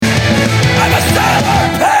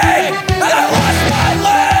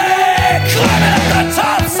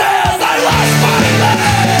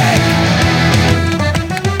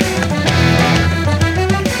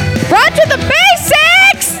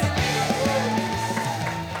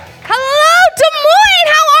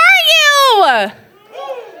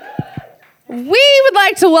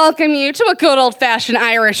to welcome you to a good old-fashioned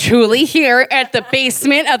Irish hoolie here at the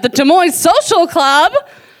basement of the Des Moines Social Club.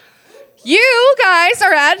 You guys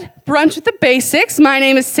are at Brunch with the Basics. My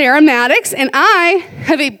name is Sarah Maddox, and I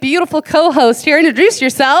have a beautiful co-host here. Introduce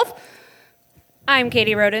yourself. I'm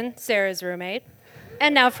Katie Roden, Sarah's roommate,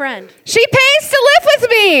 and now friend. She pays to live with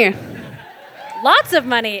me. Lots of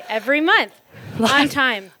money every month. On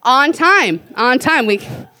time. On time.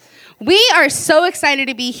 We are so excited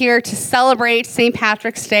to be here to celebrate St.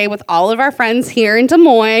 Patrick's Day with all of our friends here in Des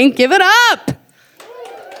Moines. Give it up!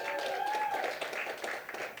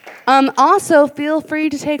 Also, feel free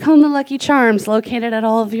to take home the Lucky Charms located at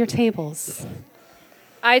all of your tables.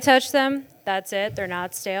 I touched them. That's it. They're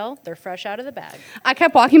not stale. They're fresh out of the bag. I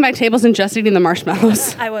kept walking by tables and just eating the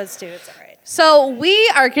marshmallows. I was too. It's all right. So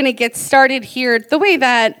we are going to get started here the way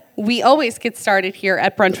that we always get started here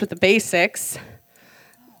at Brunch with the Basics,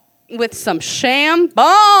 with some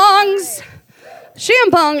Shambongs.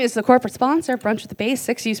 Shambong is the corporate sponsor of Brunch with the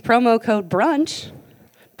Basics. Use promo code BRUNCH.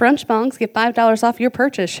 Brunch Bongs get $5 off your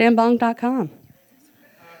purchase. Shambong.com.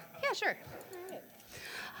 Yeah, sure.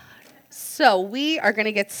 So we are going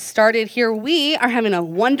to get started here. We are having a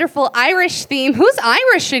wonderful Irish theme. Who's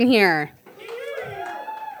Irish in here?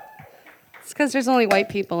 It's because there's only white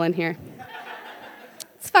people in here.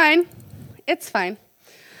 It's fine. It's fine.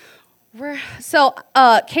 So,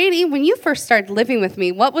 Katie, when you first started living with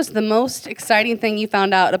me, what was the most exciting thing you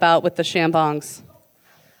found out about with the Shambongs?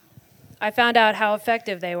 I found out how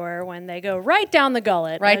effective they were when they go right down the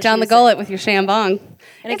gullet. Right down the gullet with your Shambong.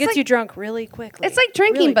 And it gets you drunk really quickly. It's like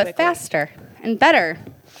drinking, really but quickly. faster and better.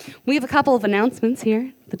 We have a couple of announcements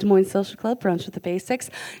here. The Des Moines Social Club, Brunch with the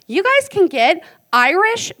Basics. You guys can get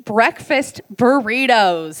Irish breakfast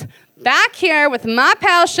burritos. Back here with my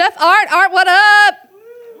pal, Chef Art. Art, what up?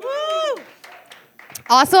 Woo!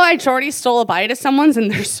 Also, I already stole a bite of someone's,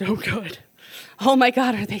 and they're so good. Oh my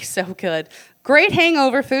God, are they so good. Great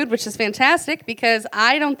hangover food, which is fantastic because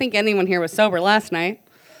I don't think anyone here was sober last night.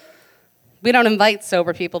 We don't invite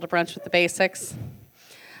sober people to Brunch with the Basics.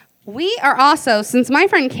 We are also, since my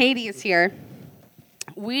friend Katie is here,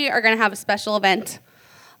 we are going to have a special event.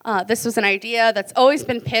 This was an idea that's always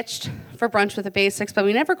been pitched for Brunch with the Basics, but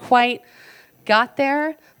we never quite got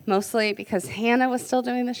there, mostly because Hannah was still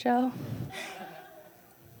doing the show.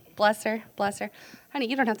 Bless her, bless her. Honey,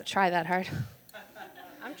 you don't have to try that hard.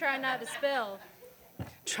 I'm trying not to spill.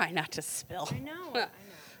 Try not to spill. I know.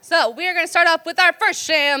 So we are going to start off with our first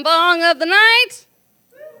Shambong of the night.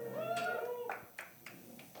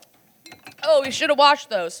 Oh, we should have washed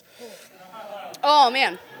those. Oh,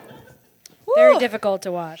 man. Very Woo. difficult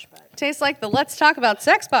to wash. But. Tastes like the Let's Talk About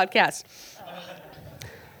Sex podcast.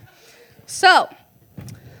 So,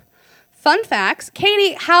 fun facts.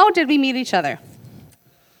 Katie, how did we meet each other?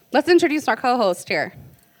 Let's introduce our co-host here.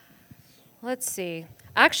 Let's see.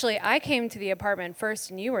 Actually, I came to the apartment first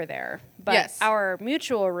and you were there. But Yes. our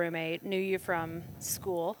mutual roommate knew you from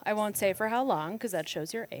school. I won't say for how long because that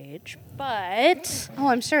shows your age. But... Oh,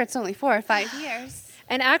 I'm sure it's only 4 or 5 years.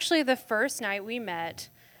 And actually, the first night we met,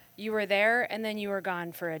 you were there and then you were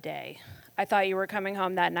gone for a day. I thought you were coming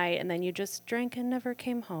home that night and then you just drank and never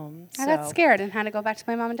came home. I got scared and had to go back to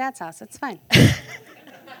my mom and dad's house. It's fine.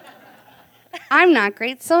 I'm not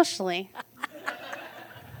great socially.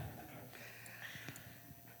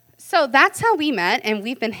 So that's how we met, and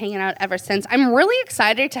we've been hanging out ever since. I'm really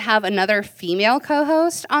excited to have another female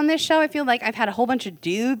co-host on this show. I feel like I've had a whole bunch of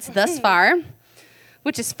dudes thus far,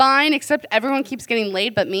 which is fine, except everyone keeps getting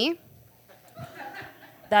laid but me.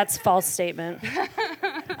 That's a false statement.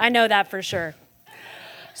 I know that for sure.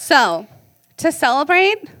 So, to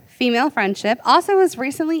celebrate female friendship, also was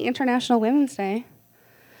recently International Women's Day.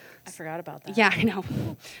 I forgot about that. Yeah, I know.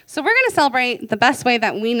 So we're going to celebrate the best way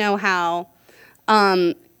that we know how.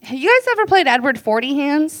 Have you guys ever played Edward 40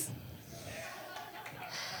 Hands?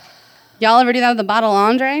 Y'all ever do that with the bottle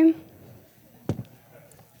Andre?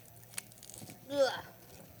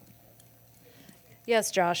 Yes,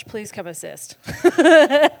 Josh, please come assist.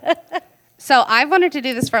 So I've wanted to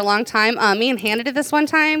do this for a long time. Me and Hannah did this one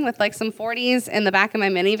time with like some 40s in the back of my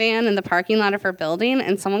minivan in the parking lot of her building,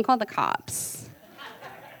 and someone called the cops.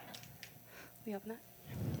 Will you open that?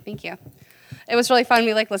 Thank you. It was really fun.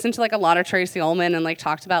 We listened to a lot of Tracy Ullman and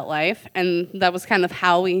talked about life, and that was kind of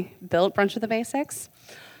how we built Brunch with the Basics.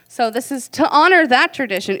 So this is to honor that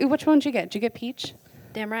tradition. Ooh, which one did you get? Did you get peach?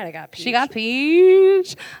 Damn right I got peach. She got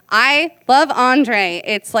peach. I love Andre.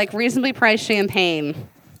 It's reasonably priced champagne.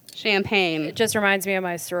 It just reminds me of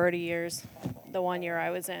my sorority years, the one year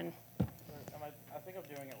I was in. I think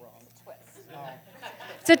I'm doing it wrong. Twist.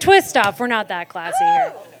 It's a twist off. We're not that classy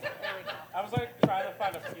here. I was trying to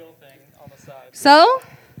find a fuel thing on the side. So,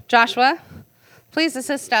 Joshua, please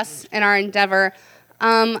assist us in our endeavor.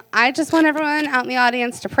 I just want everyone out in the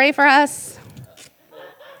audience to pray for us.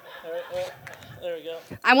 There we go.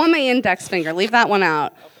 I want my index finger. Leave that one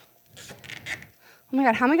out. Oh my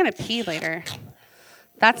God, how am I going to pee later?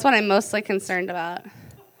 That's what I'm mostly concerned about.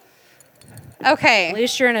 At Okay,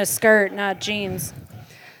 least you're in a skirt, not jeans.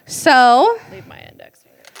 so Leave my index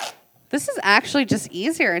finger. this is actually just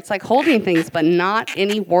easier. It's like holding things, but not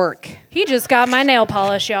any work. He just got my nail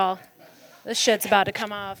polish, y'all. This shit's about to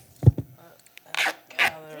come off. There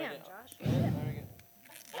we go.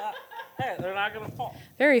 Ah, hey, they're not gonna fall.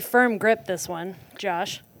 Very firm grip, this one,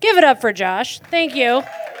 Josh. Give it up for Josh. Thank you.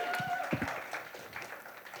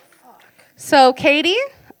 So Katie,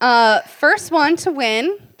 first one to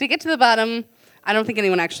win. To get to the bottom, I don't think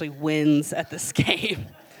anyone actually wins at this game.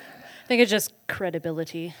 I think it's just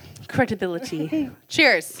credibility. Credibility.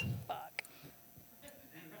 Cheers.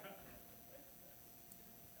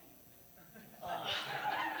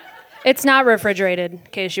 It's not refrigerated, in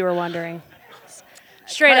case you were wondering.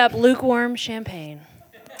 Straight up lukewarm champagne.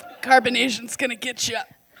 Carbonation's gonna get you.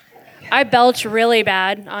 I belch really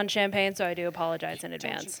bad on champagne, so I do apologize in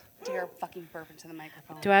advance. Dare fucking burp into the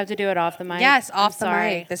microphone. Do I have to do it off the mic? Yes, I'm off the sorry.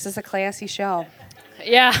 mic. This is a classy show.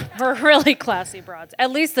 Yeah, we're really classy broads.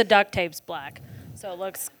 At least the duct tape's black, so it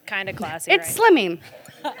looks kind of classy. It's right? slimming.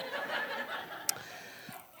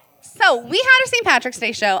 So we had a St. Patrick's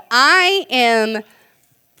Day show. I am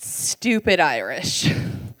stupid Irish.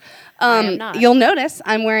 I am not. You'll notice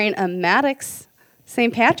I'm wearing a Maddox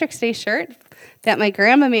St. Patrick's Day shirt that my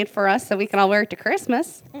grandma made for us so we can all wear it to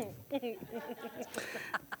Christmas.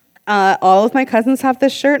 All of my cousins have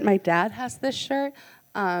this shirt. My dad has this shirt.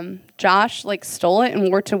 Josh stole it and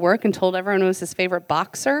wore it to work and told everyone it was his favorite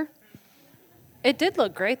boxer. It did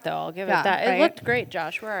look great, though. I'll give Yeah, it that. right? It looked great,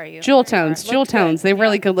 Josh. Where are you? Jewel There you tones, are. jewel Looked good. tones. They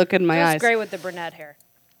really Yeah. good look in my It was eyes. great with the brunette hair.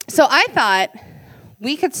 So I thought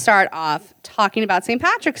we could start off talking about St.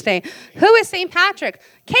 Patrick's Day. Who is St. Patrick?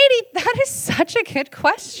 Katie, that is such a good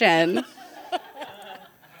question.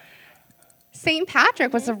 St.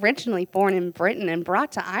 Patrick was originally born in Britain and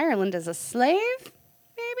brought to Ireland as a slave,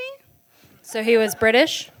 maybe? So he was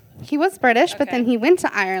British? He was British, but Okay. then he went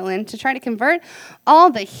to Ireland to try to convert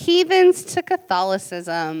all the heathens to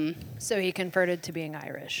Catholicism, So he converted to being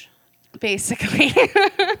Irish. basically.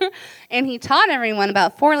 And he taught everyone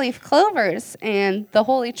about four-leaf clovers and the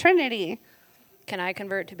Holy Trinity. Can I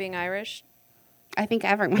convert to being Irish? I think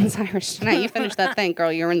everyone's Irish tonight. You finished that thing,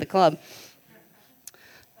 girl. You're in the club.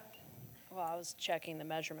 Well, I was checking the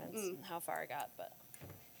measurements and how far I got, but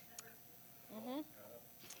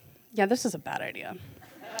Yeah, this is a bad idea.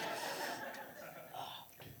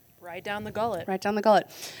 right down the gullet. Right down the gullet.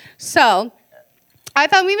 So, I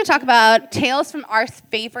thought we would talk about tales from our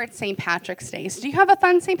favorite St. Patrick's Days. Do you have a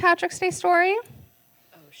fun St. Patrick's Day story?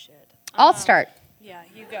 Oh, shit. I'll start. Yeah,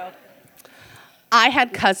 you go. I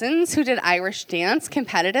had cousins who did Irish dance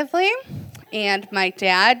competitively, and my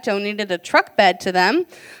dad donated a truck bed to them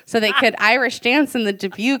so they could Irish dance in the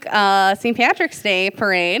Dubuque St. Patrick's Day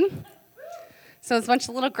parade. So it was a bunch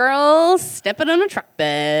of little girls stepping on a truck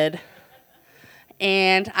bed.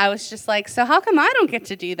 And I was just like, so how come I don't get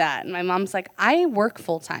to do that? And my mom's like, I work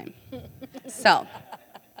full time. So,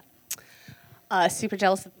 super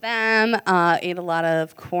jealous of them. Ate a lot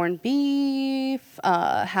of corned beef.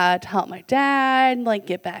 Had to help my dad,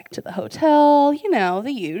 get back to the hotel. You know,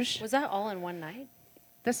 the usual. Was that all in one night?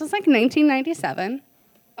 This was 1997.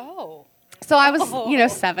 Oh. So I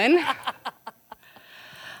was, 7.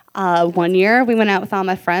 One year we went out with all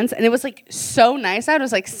my friends and it was so nice out.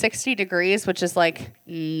 It was 60 degrees, which is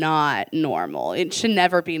not normal. It should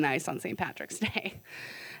never be nice on St. Patrick's Day.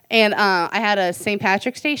 And I had a St.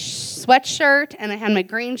 Patrick's Day sweatshirt and I had my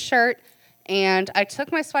green shirt and I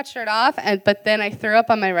took my sweatshirt off but then I threw up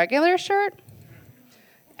on my regular shirt.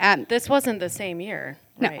 This wasn't the same year,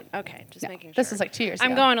 No. right? Okay, just No, making sure. this was 2 years ago.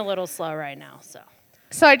 I'm going a little slow right now, so.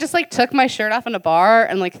 So I just took my shirt off in a bar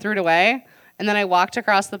and threw it away. And then I walked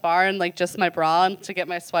across the bar and just my bra to get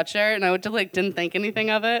my sweatshirt, and I would just didn't think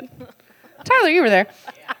anything of it. Tyler, you were there.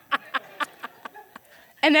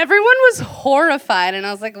 And everyone was horrified, and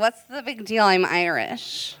I was like, "What's the big deal? I'm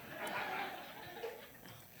Irish."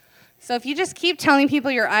 So if you just keep telling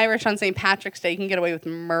people you're Irish on St. Patrick's Day, you can get away with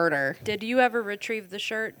murder. Did you ever retrieve the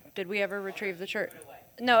shirt? Did we ever retrieve the shirt?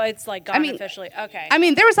 No, it's gone officially. Okay. I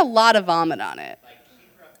mean, there was a lot of vomit on it.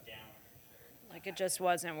 It just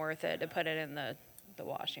wasn't worth it to put it in the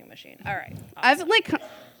washing machine. All right. I've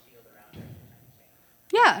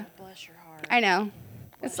yeah, Bless your heart. I know.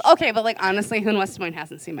 It's okay, but honestly, who in West Des Moines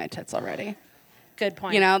hasn't seen my tits already? Good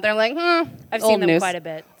point. They're like, I've old seen them news. quite a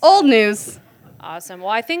bit. Old news. Awesome. Well,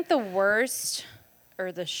 I think the worst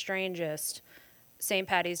or the strangest St.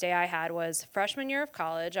 Patty's Day I had was freshman year of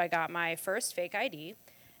college. I got my first fake ID,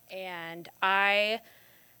 and I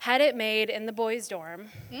had it made in the boys' dorm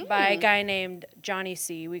by a guy named Johnny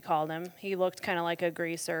C, we called him. He looked kind of like a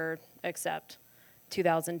greaser, except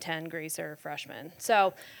 2010 greaser freshman.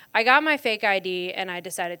 So I got my fake ID, and I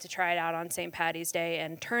decided to try it out on St. Patty's Day,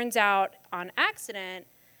 and turns out, on accident,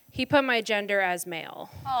 he put my gender as male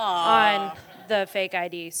on the fake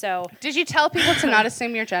ID. So, Did you tell people to not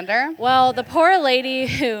assume your gender? well, the poor lady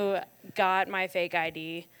who got my fake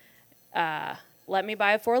ID let me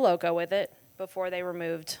buy a Four Loko with it before they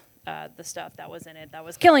removed the stuff that was in it that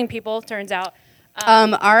was killing people, turns out.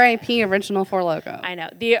 R.I.P. Original Four Loko. I know.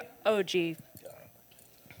 The OG.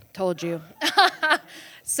 Told you.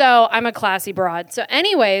 So I'm a classy broad. So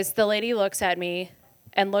anyways, the lady looks at me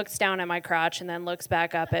and looks down at my crotch and then looks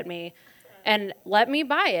back up at me and let me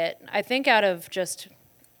buy it. I think out of just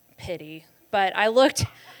pity. But I looked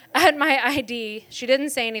at my ID. She didn't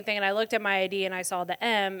say anything, and I looked at my ID and I saw the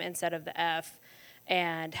M instead of the F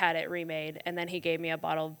and had it remade. And then he gave me a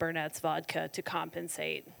bottle of Burnett's vodka to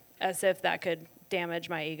compensate, as if that could damage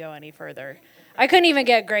my ego any further. I couldn't even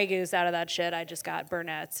get Grey Goose out of that shit. I just got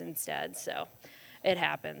Burnett's instead, so it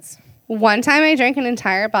happens. One time I drank an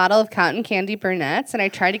entire bottle of cotton candy Burnett's, and I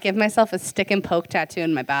tried to give myself a stick and poke tattoo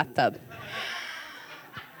in my bathtub.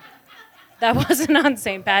 That wasn't on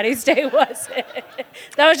St. Patty's Day, was it?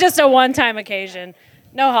 That was just a one-time occasion.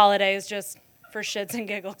 No holidays, just for shits and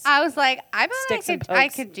giggles. I was like, I Sticks and bet I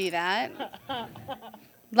pokes. could do that.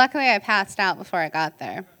 Luckily, I passed out before I got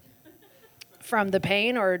there. From the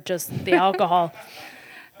pain or just the alcohol?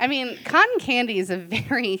 I mean, cotton candy is a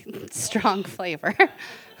very strong flavor.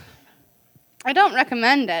 I don't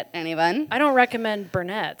recommend it, anyone. I don't recommend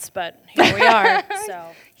Burnett's, but here we are. So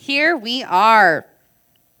Here we are.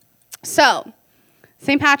 So,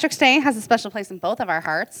 St. Patrick's Day has a special place in both of our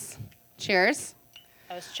hearts. Cheers.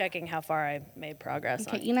 I was checking how far I made progress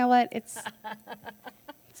Okay, on you know what? It's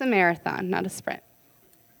a marathon, not a sprint.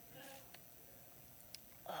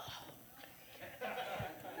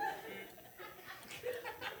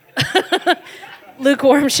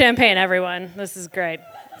 lukewarm champagne, everyone. This is great.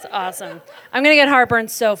 It's awesome. I'm going to get heartburn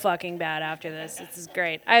so fucking bad after this. This is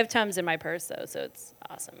great. I have Tums in my purse, though, so it's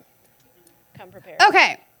awesome. Come prepared.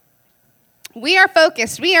 Okay. We are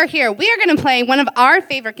focused. We are here. We are going to play one of our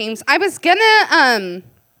favorite games. I was going to,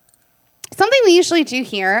 something we usually do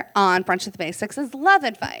here on Brunch with the Basics is love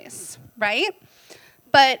advice, right?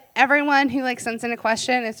 But everyone who like sends in a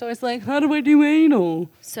question, it's always like, how do I do anal?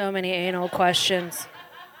 So many anal questions.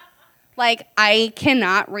 Like, I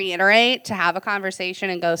cannot reiterate to have a conversation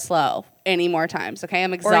and go slow any more times, okay?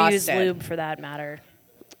 I'm Or exhausted. use lube, for that matter.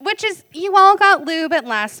 Which is, you all got lube at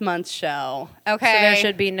last month's show, okay? So there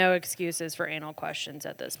should be no excuses for anal questions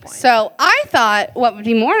at this point. So I thought what would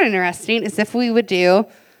be more interesting is if we would do,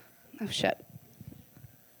 oh shit,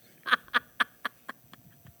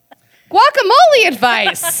 guacamole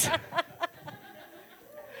advice.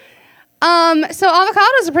 So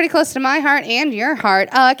avocados are pretty close to my heart and your heart.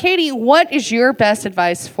 Katie, what is your best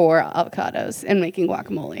advice for avocados in making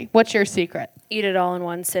guacamole? What's your secret? Eat it all in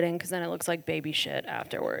one sitting, because then it looks like baby shit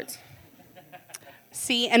afterwards.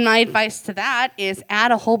 See, and my advice to that is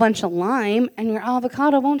add a whole bunch of lime and your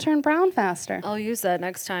avocado won't turn brown faster. I'll use that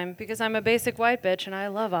next time, because I'm a basic white bitch and I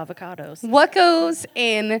love avocados. What goes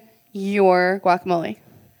in your guacamole?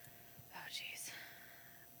 Oh, jeez.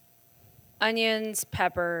 Onions,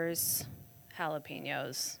 peppers,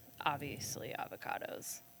 jalapenos, obviously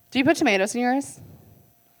avocados. Do you put tomatoes in yours?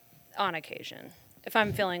 On occasion. If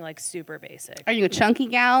I'm feeling like super basic. Are you a chunky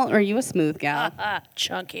gal or are you a smooth gal?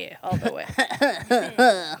 Chunky all the way.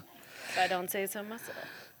 If I don't say so myself.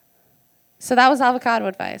 So that was avocado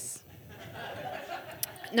advice.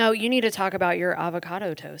 No, you need to talk about your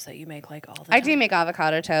avocado toast that you make like all the time. I do make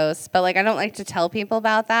avocado toast, but like I don't like to tell people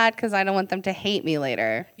about that because I don't want them to hate me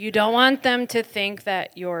later. You don't want them to think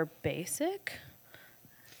that you're basic?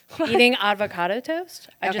 Eating avocado toast?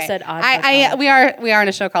 I just said avocado. We are in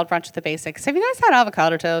a show called Brunch with the Basics. Have you guys had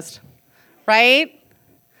avocado toast? Right?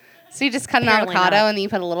 So you just cut an Apparently avocado not. and then you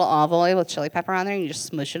put a little olive oil with chili pepper on there and you just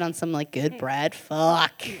smush it on some like good bread.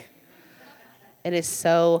 Fuck. It is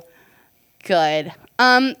so good.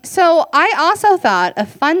 So I also thought a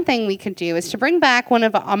fun thing we could do is to bring back one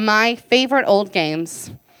of my favorite old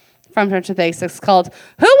games from Brunch with the Basics called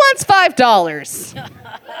Who Wants $5?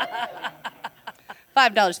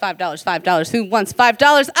 $5, $5, $5. Who wants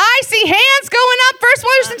 $5? I see hands going up. First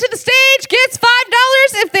person to the stage gets $5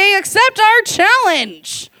 if they accept our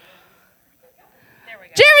challenge. There we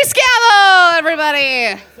go. Jeremy Scavo,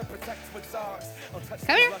 everybody.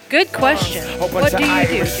 Come here. Good question. What do you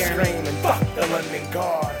do, Jeremy?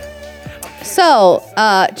 So,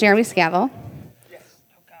 Jeremy Scavo.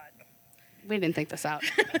 We didn't think this out.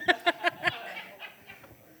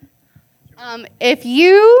 If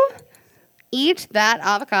you eat that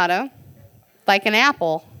avocado like an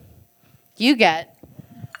apple, you get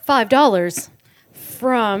 $5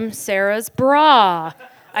 from Sarah's bra,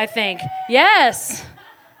 I think. Yes.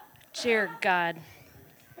 Dear God.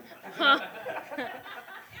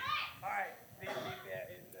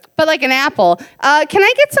 but like an apple. Can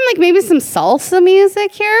I get some maybe some salsa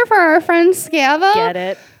music here for our friend Scavo? Get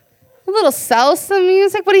it? A little salsa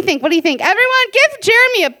music. What do you think? Everyone, give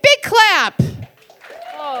Jeremy a big clap.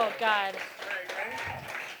 Oh, God.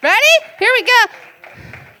 Ready? Here we go.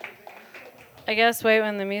 I guess wait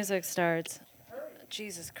when the music starts.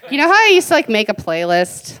 Jesus Christ. You know how I used to make a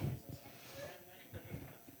playlist?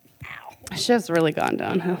 Ow. Shit's really gone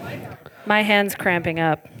downhill. My hand's cramping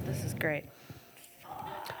up. This is great.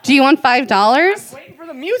 Do you want $5? Waiting for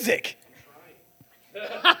the music.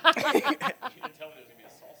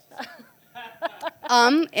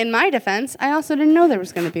 In my defense, I also didn't know there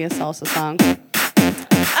was going to be a salsa song.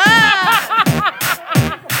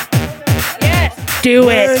 Do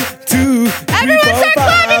it. 1, 2, 3, Everyone 4, start 5.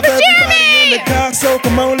 clapping for Everybody Jeremy! in the car, so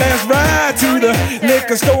come on, let's ride to the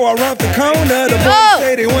liquor store around the corner. The boys Oh.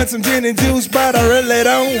 say they want some gin and juice, but I really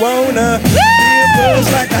don't wanna. Feel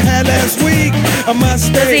buzz like I had last week. I must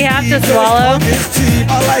stay. Does he have to because swallow? it's cheap.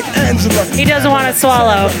 I like Angela. He doesn't want to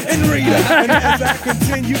swallow. And Rita. And as I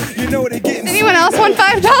continue, you know they're getting Anyone else want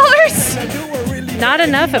 $5? Guys, Not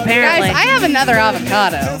enough, apparently. I have another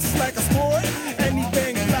avocado. just like a sport,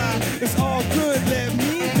 anything fly. It's all good. Let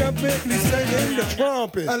me jump in, please sing in the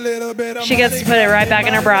trumpet. A little bit of She gets to put it right back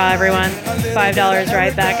in her bra, everyone. $5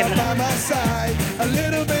 right back in the... by my side. A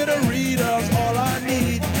little bit of Rita's all I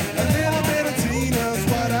need. A little bit of Tina's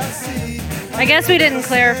what I see. I guess we didn't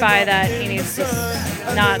clarify that he needs to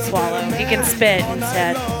not swallow. He can spit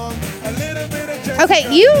instead. A little bit of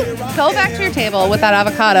Okay, you go back to your table with that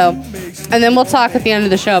avocado, and then we'll talk at the end of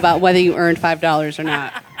the show about whether you earned $5 or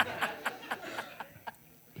not.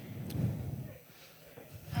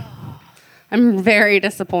 I'm very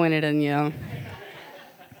disappointed in you.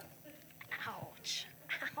 Ouch.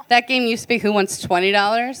 That game used to be Who Wants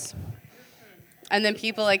 $20? And then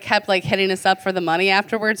people kept hitting us up for the money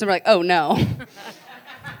afterwards, and we're like, oh no.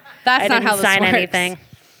 That's I not didn't how this sign works. anything.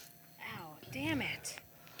 Ow, damn it.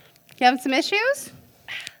 You having some issues?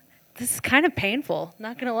 This is kind of painful,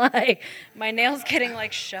 not gonna lie. My nail's getting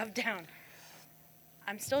shoved down.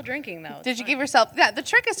 I'm still drinking though. Did you give yourself? Yeah, the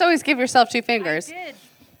trick is to always give yourself 2 fingers, did.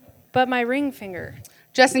 But my ring finger.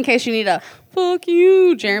 just in case you need a fuck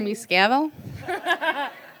you, Jeremy Scavo.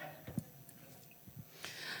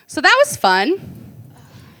 So that was fun.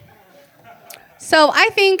 So I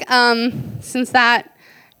think since that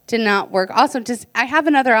did not work, also I have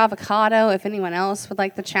another avocado if anyone else would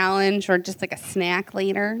like the challenge or just a snack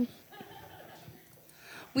later.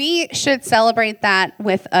 We should celebrate that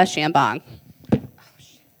with a shambong.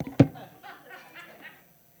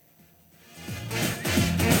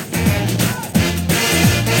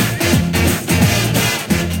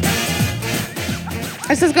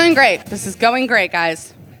 This is going great. This is going great,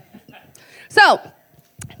 guys. So,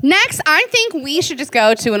 next, I think we should just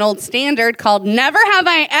go to an old standard called Never Have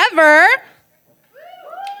I Ever.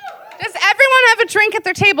 Does everyone have a drink at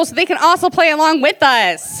their table so they can also play along with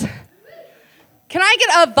us? Can I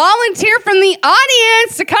get a volunteer from the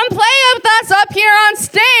audience to come play with us up here on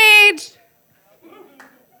stage?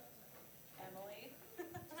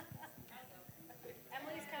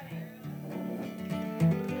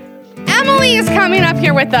 Emily is coming up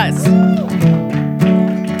here with us.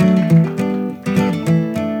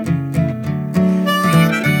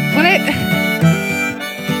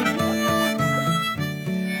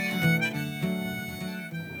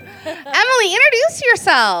 Emily, introduce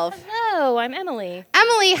yourself. Hello, I'm Emily.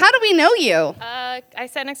 Emily, how do we know you? I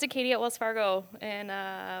sat next to Katie at Wells Fargo,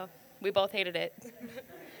 and we both hated it.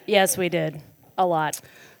 Yes, we did. A lot.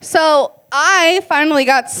 So I finally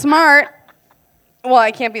got smart. Well,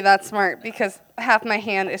 I can't be that smart because half my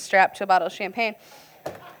hand is strapped to a bottle of champagne.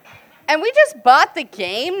 And we just bought the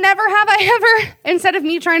game, Never Have I Ever, instead of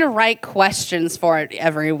me trying to write questions for it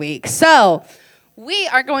every week. So we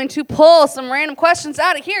are going to pull some random questions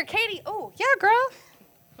out of here. Katie, oh, yeah, girl.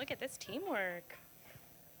 Look at this teamwork.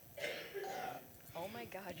 Oh my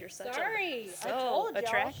God, you're such Sorry, a so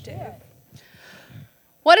attractive.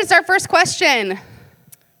 What is our first question?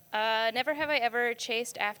 Never have I ever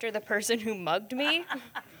chased after the person who mugged me.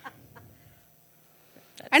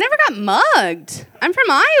 I never got mugged. I'm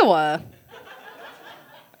from Iowa.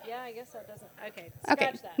 Yeah, I guess that doesn't. Okay. Okay,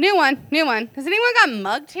 Scratch that. new one. Has anyone got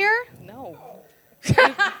mugged here? No.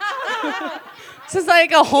 This is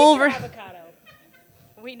like a whole. Avocado.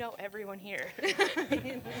 We know everyone here.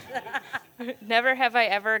 Never have I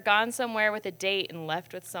ever gone somewhere with a date and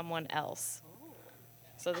left with someone else.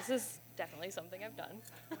 So this is definitely something I've done.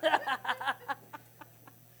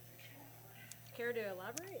 Care to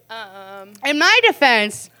elaborate? In my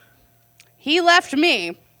defense, he left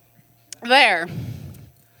me there.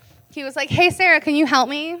 He was like, "Hey, Sarah, can you help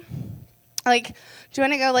me? Like, do you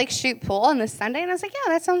want to go like shoot pool on this Sunday?" And I was like,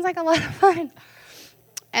 "Yeah, that sounds like a lot of fun."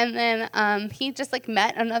 And then he just like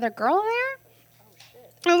met another girl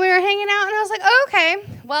there, and we were hanging out. And I was like, "Oh, okay,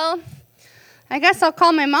 well, I guess I'll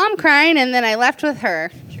call my mom crying." And then I left with her.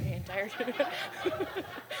 Your entire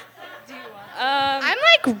I'm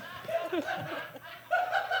like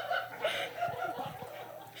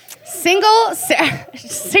single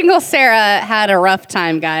Sarah had a rough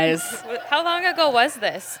time, guys. How long ago was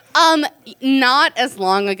this? Not as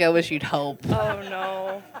long ago as you'd hope. Oh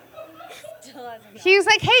no. He was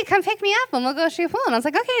like, "Hey, come pick me up and we'll go shoot pool." And I was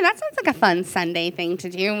like, "Okay, that sounds like a fun Sunday thing to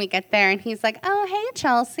do." And we get there and he's like, "Oh, hey,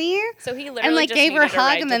 Chelsea." So he literally and like just gave her a needed a hug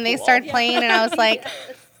ride and to then they pool. started playing and I was like,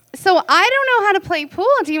 "So I don't know how to play pool.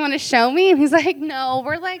 Do you want to show me?" And he's like, "No,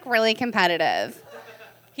 we're like really competitive."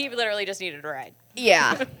 He literally just needed a ride.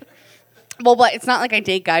 Yeah. Well, but it's not like I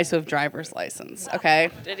date guys who have driver's license, okay?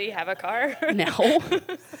 Did he have a car? No.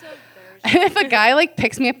 If a guy like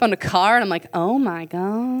picks me up on a car and I'm like, "Oh my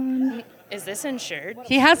God. Is this insured?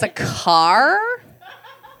 He has a car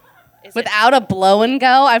Is it- without a blow and go?"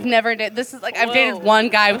 I've never did. This is like I've Whoa. dated one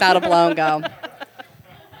guy without a blow and go.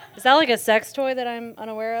 Is that like a sex toy that I'm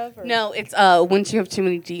unaware of? Or? No, it's once you have too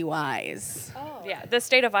many DUIs. Oh, Yeah, the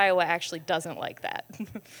state of Iowa actually doesn't like that.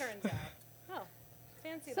 turns out. Oh,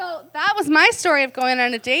 fancy. So that was my story of going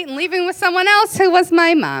on a date and leaving with someone else who was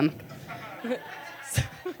my mom.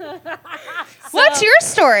 What's your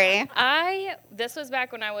story? This was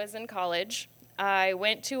back when I was in college. I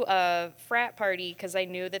went to a frat party because I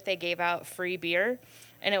knew that they gave out free beer,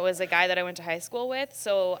 and it was a guy that I went to high school with.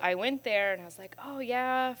 So I went there and I was like, "Oh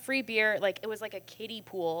yeah, free beer!" Like it was like a kiddie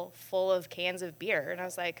pool full of cans of beer, and I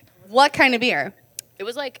was like, What kind of beer? "It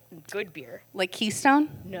was like good beer." Like Keystone?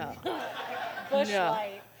 No, Bush no.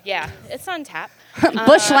 Light. Yeah, it's on tap.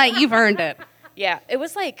 Bush Light, you've earned it. Yeah, it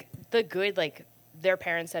was like the good, like their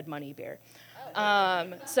parents had money beer.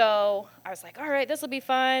 So I was like, all right, this will be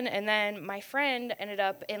fun. And then my friend ended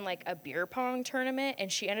up in like a beer pong tournament,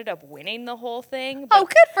 and she ended up winning the whole thing. Oh,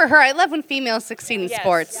 good for her. I love when females succeed in Yes,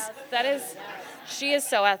 sports. that is, she is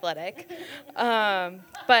so athletic.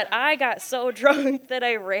 But I got so drunk that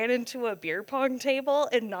I ran into a beer pong table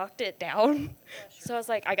and knocked it down. So I was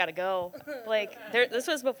like, I gotta go. Like, this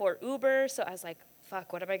was before Uber, so I was like,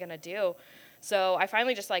 fuck, what am I gonna do? So I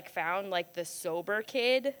finally just like found like the sober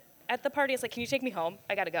kid at the party. I was like, can you take me home?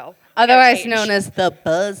 I gotta go. I gotta Otherwise change." known as the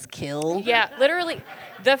buzzkill. Yeah, literally,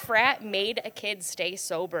 the frat made a kid stay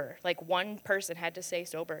sober. Like one person had to stay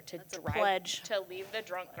sober to drive, pledge. to leave the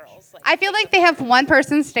drunk girls. Like, I feel like they have one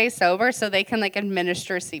person stay sober so they can like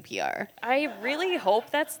administer CPR. I really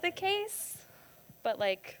hope that's the case, but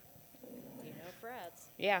like, You know, frats.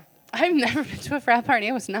 yeah. I've never been to a frat party.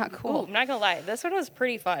 It was not Ooh, cool. I'm not gonna lie, this one was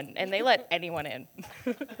pretty fun, and they let anyone in.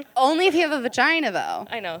 Only if you have a vagina, though.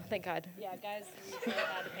 I know, thank God. Yeah, guys usually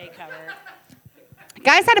had to pay cover.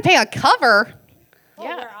 Guys had to pay a cover. Oh,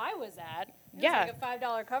 Yeah. where I was at, it Yeah. was like a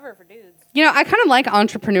 $5 cover for dudes. You know, I kind of like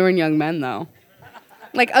entrepreneur and young men, though.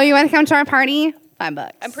 Like, "Oh, you want to come to our party?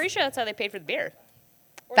 $5. I'm pretty sure that's how they paid for the beer.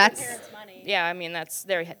 Or That's- their parents' money. Yeah, I mean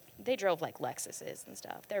they drove like Lexuses and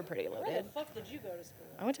stuff. They're pretty Where loaded. the fuck did you go to school?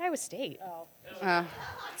 I went to Iowa State. Oh.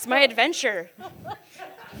 It's my adventure.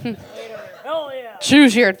 Hell yeah.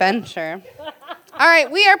 Choose your adventure. All right,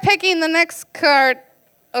 we are picking the next card.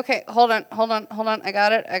 Okay, hold on. I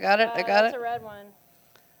got it. That's a red one.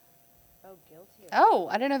 Oh, guilty. Oh,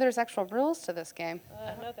 I didn't know there's actual rules to this game.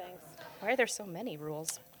 No thanks. Why are there so many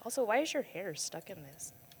rules? Also, why is your hair stuck in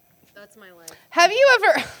this? That's my life. Have you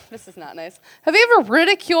ever, this is not nice, have you ever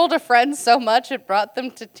ridiculed a friend so much it brought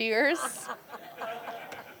them to tears?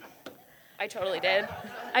 I totally did.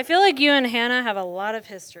 I feel like you and Hannah have a lot of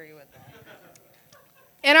history with that.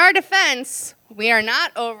 In our defense, we are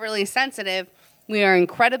not overly sensitive. We are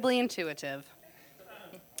incredibly intuitive.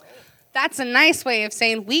 That's a nice way of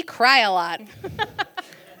saying we cry a lot.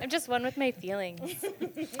 I'm just one with my feelings.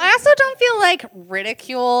 I also don't feel like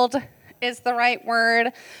ridiculed is the right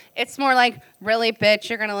word. It's more like, really, bitch,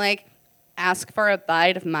 you're going to like ask for a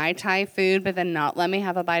bite of my Thai food, but then not let me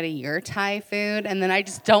have a bite of your Thai food, and then I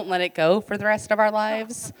just don't let it go for the rest of our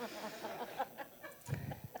lives.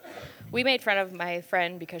 We made fun of my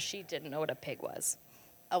friend because she didn't know what a pig was.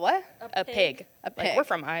 A what? A pig. A Like, pig. we're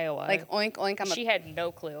from Iowa. Like oink oink. I'm she a. had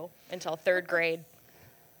no clue until 3rd grade.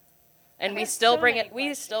 And we have still so bring many it.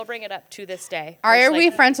 We still bring it up to this day. Are It's we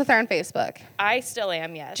like, friends with her on Facebook? I still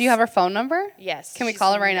am. Yes. Do you have her phone number? Yes. Can we She's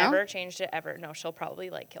call her right now? Never changed it ever. No, she'll probably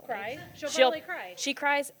like kill Cry? me. She'll probably cry. She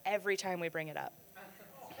cries every time we bring it up.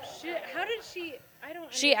 How did she? I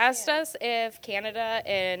don't. She asked us if Canada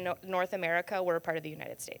and North America were a part of the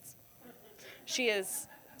United States. She is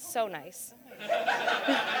so nice.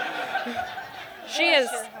 She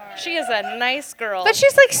is a nice girl. But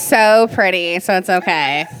she's like so pretty, so it's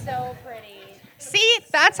okay. So pretty. See,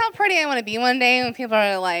 that's how pretty I want to be one day. When people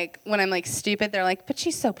are like, when I'm like stupid, they're like, but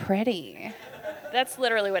she's so pretty. That's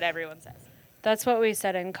literally what everyone says. That's what we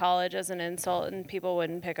said in college as an insult, and people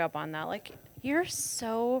wouldn't pick up on that. Like, you're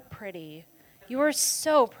so pretty. You are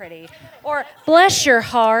so pretty. Or, bless your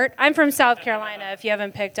heart. I'm from South Carolina, if you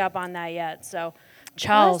haven't picked up on that yet. So,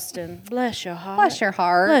 Charleston, bless your heart. Bless your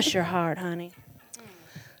heart. Bless your heart, honey.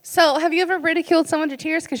 So, have you ever ridiculed someone to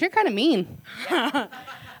tears? Because you're kind of mean.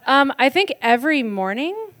 I think every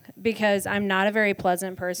morning, because I'm not a very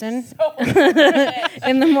pleasant person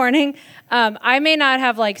in the morning. I may not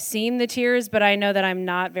have like seen the tears, but I know that I'm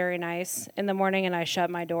not very nice in the morning, and I shut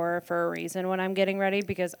my door for a reason when I'm getting ready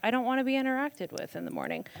because I don't want to be interacted with in the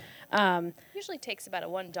morning. Usually takes about a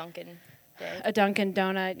 1 Dunkin' day. A Dunkin'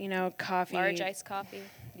 Donut, coffee, Large iced coffee.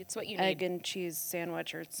 It's what you need. egg and cheese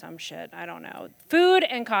sandwich or some shit. I don't know. Food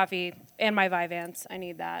and coffee and my Vyvanse. I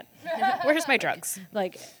need that. Where's my drugs?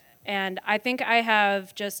 And I think I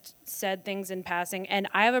have just said things in passing, and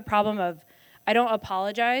I have a problem of I don't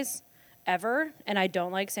apologize ever, and I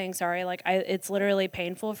don't like saying sorry. It's literally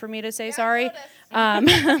painful for me to say sorry.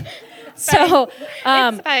 So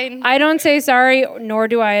It's fine. I don't say sorry, nor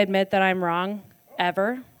do I admit that I'm wrong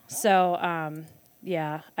ever. So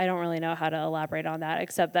yeah, I don't really know how to elaborate on that,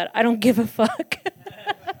 except that I don't give a fuck.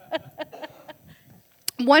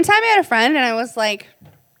 One time I had a friend, and I was like,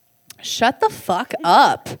 shut the fuck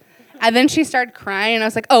up. And then she started crying, and I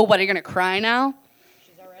was like, oh, what, are you going to cry now?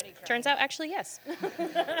 Turns out, actually, yes.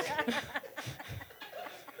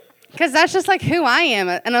 Because that's just like who I am.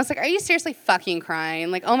 And I was like, are you seriously fucking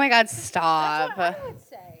crying? Like, oh my God, stop. would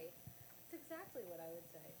say. That's exactly what I would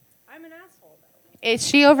say. I'm an asshole, though. Is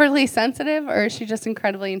she overly sensitive, or is she just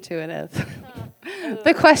incredibly intuitive?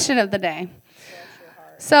 The question of the day.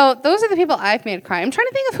 So those are the people I've made cry. I'm trying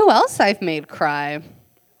to think of who else I've made cry.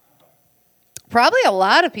 Probably a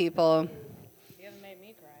lot of people. You haven't made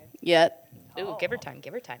me cry. Yet. Ooh, give her time,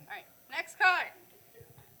 give her time. All right, next card.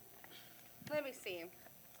 Let me see.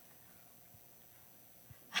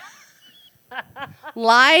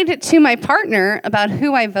 Lied to my partner about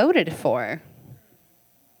who I voted for.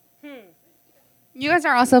 You guys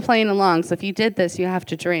are also playing along, so if you did this, you have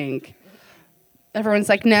to drink. Everyone's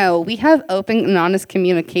like, no, we have open and honest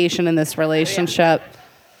communication in this relationship.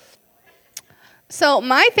 So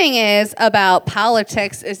my thing is about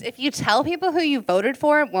politics is if you tell people who you voted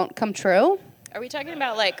for, it won't come true. Are we talking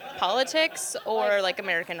about like politics or like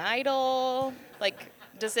American Idol? Like,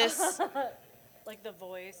 does this? Like The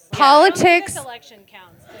Voice. Politics. I don't think this election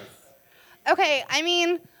counts. 'Cause Okay, I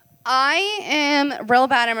mean, I am real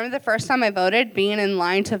bad. I remember the first time I voted, being in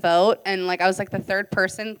line to vote, and like I was like the third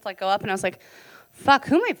person to like go up, and I was like, fuck,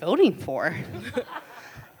 who am I voting for?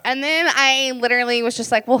 And then I literally was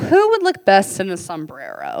just like, well, who would look best in a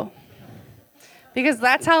sombrero? Because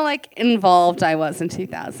that's how like involved I was in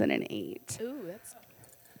 2008. Ooh, that's.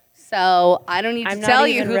 So I don't need I'm to not tell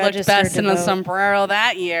you even who looked registered best to in a vote. sombrero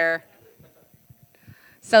that year.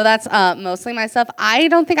 So that's mostly myself. I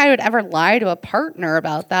don't think I would ever lie to a partner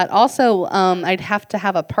about that. Also, I'd have to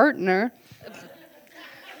have a partner.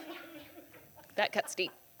 That cuts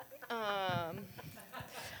deep.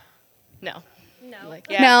 No. No. Like,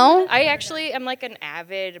 yeah. No? I actually am like an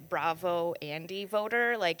avid Bravo Andy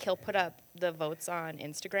voter. Like, he'll put up the votes on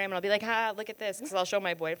Instagram, and I'll be like, look at this. Because I'll show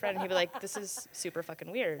my boyfriend, and he'll be like, this is super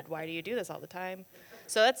fucking weird. Why do you do this all the time?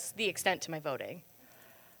 So that's the extent to my voting.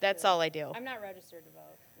 That's all I do. I'm not registered to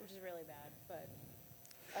vote, which is really bad, but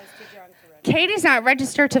I was too drunk to register. Katie's not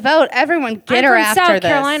registered to vote. Everyone get I'm her from after South this.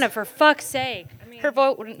 Carolina, for fuck's sake. I mean, Her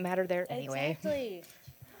vote wouldn't matter there anyway.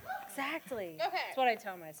 Exactly. Okay. That's what I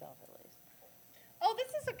tell myself, at least. Oh, this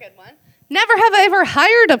is a good one. Never have I ever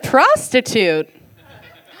hired a prostitute.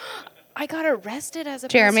 I got arrested as a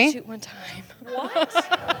Jeremy? prostitute one time.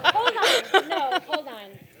 Hold on. No, hold on.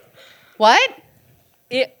 What?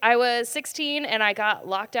 I was 16 and I got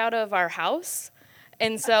locked out of our house.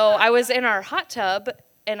 And so I was in our hot tub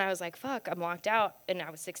and I was like, fuck, I'm locked out. And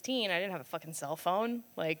I was 16. I didn't have a fucking cell phone.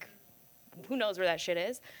 Like, who knows where that shit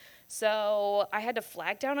is? So I had to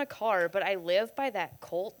flag down a car, but I live by that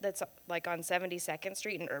cult that's like on 72nd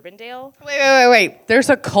Street in Urbandale. Wait. There's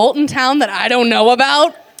a cult in town that I don't know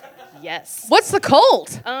about? Yes. What's the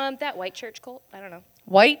cult? That white church cult. I don't know.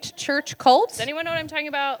 White church cult? Does anyone know what I'm talking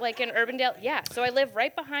about? Like in Urbandale? Yeah. So I live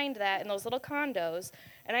right behind that in those little condos,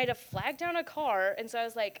 and I had to flag down a car, and so I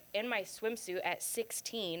was like in my swimsuit at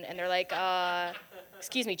 16, and they're like,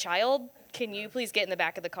 excuse me, child, can you please get in the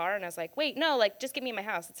back of the car? And I was like, wait, no, like just get me in my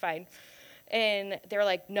house, it's fine. And they were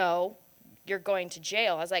like, no, you're going to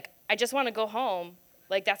jail. I was like, I just want to go home.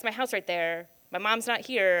 Like, that's my house right there. My mom's not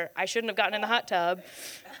here. I shouldn't have gotten in the hot tub.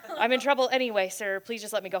 I'm in trouble anyway, sir. Please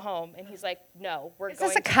just let me go home. And he's like, no, we're Is going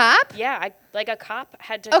this a to. cop? Yeah, like a cop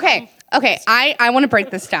had to come. Okay. I want to break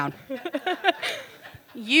this down.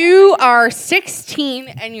 You are 16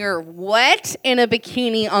 and you're wet in a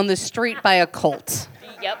bikini on the street by a cult.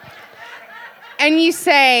 Yep. And you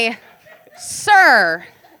say, sir,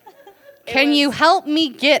 can you help me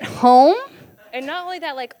get home? And not only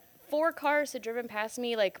that, like 4 cars had driven past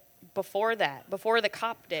me like before the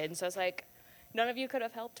cop did. So I was like, none of you could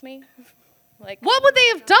have helped me? Like, What would they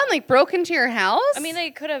have done? Like broke into your house? I mean, they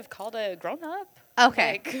could have called a grown-up.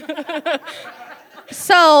 Okay. Like,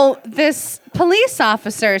 So this police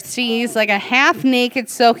officer sees like a half-naked,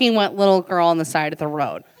 soaking wet little girl on the side of the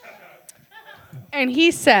road. And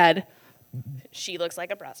he said, she looks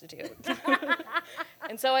like a prostitute.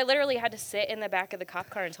 And so I literally had to sit in the back of the cop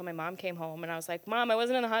car until my mom came home. And I was like, Mom, I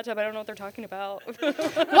wasn't in the hot tub. I don't know what they're talking about.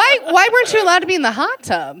 why weren't you allowed to be in the hot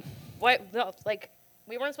tub? What? No, like,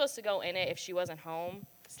 we weren't supposed to go in it if she wasn't home.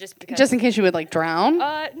 Just because. Just in case you would like drown?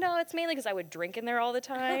 No, it's mainly because I would drink in there all the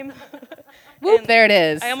time. Whoop, And there it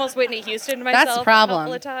is. I almost Whitney Houston That's myself the problem. a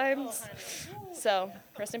couple of times. So,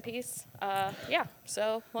 rest in peace. Yeah,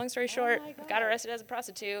 so long story short, got arrested as a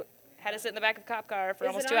prostitute. Had to sit in the back of a cop car for Is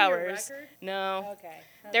almost it 2 on your hours. record? No. Okay.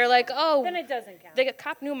 They're like, oh, Then it doesn't count. the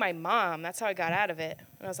cop knew my mom. That's how I got out of it.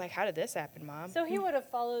 And I was like, how did this happen, Mom? So he would have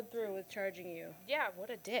followed through with charging you. Yeah, what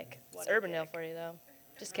a dick. It's Urbandale for you, though.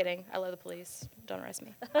 Just kidding. I love the police. Don't arrest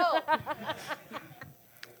me.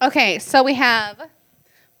 Okay, so we have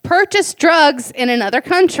purchase drugs in another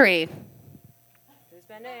country. Who's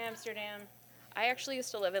been to Amsterdam? I actually used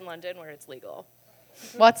to live in London where it's legal.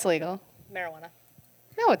 What's legal? Marijuana.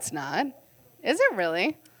 No, it's not. Is it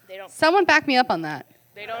really? They don't Someone back me up on that.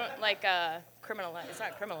 like criminalize. It's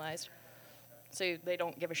not criminalized. So they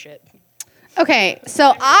don't give a shit. Okay,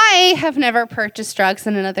 so I have never purchased drugs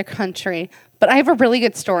in another country, but I have a really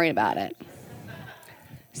good story about it.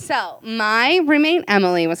 So, my roommate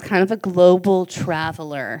Emily was kind of a global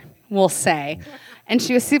traveler, we'll say. And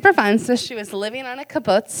she was super fun. So, she was living on a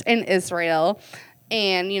kibbutz in Israel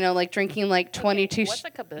and, like drinking like 22. What's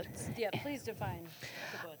a kibbutz? Yeah, please define.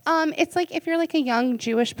 kibbutz. It's like if you're like a young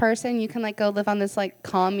Jewish person, you can like go live on this like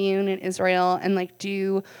commune in Israel and like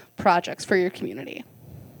do projects for your community.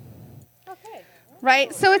 Okay.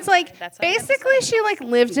 Right? So it's like That's how you have basically she like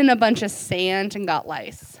lived in a bunch of sand and got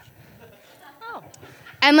lice. Oh.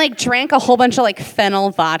 And like drank a whole bunch of like fennel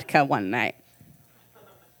vodka one night.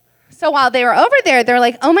 So while they were over there, they're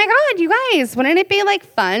like, "Oh my god, you guys, wouldn't it be like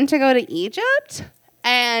fun to go to Egypt?"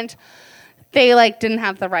 And they like didn't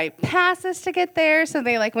have the right passes to get there, so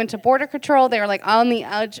they like went to border control. They were like on the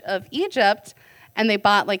edge of Egypt, and they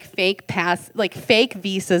bought like fake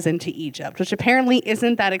visas into Egypt, which apparently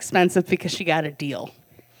isn't that expensive because she got a deal.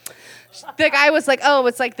 The guy was like, "Oh,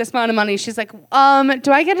 it's like this amount of money." She's like, "Do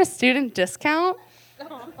I get a student discount?"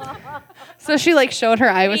 So she like showed her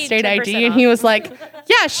Iowa need State 10% ID, and he off. was like,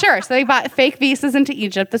 "Yeah, sure." So they bought fake visas into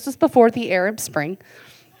Egypt. This was before the Arab Spring.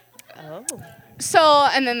 Oh. So,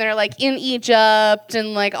 and then they're like in Egypt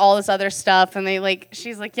and like all this other stuff. And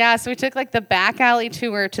she's like, yeah, so we took like the back alley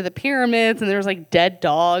tour to the pyramids and there was like dead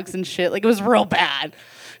dogs and shit. Like it was real bad.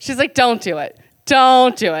 She's like, don't do it.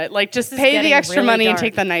 Don't do it. Like just This is pay the getting extra really money and dark.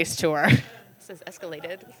 take the nice tour. This is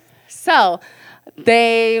escalated. So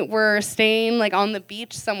they were staying like on the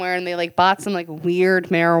beach somewhere and they like bought some like weird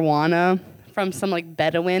marijuana from some like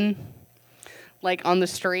Bedouin like on the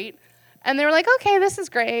street. And they were like, okay, this is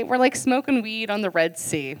great. We're like smoking weed on the Red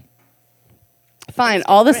Sea. Fine.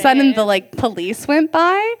 All of a sudden, the like police went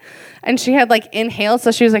by, and she had like inhaled,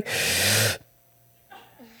 so she was like,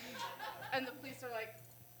 and the police were like,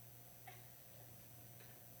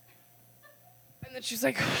 and then she's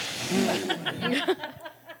like,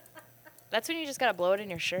 That's when you just gotta blow it in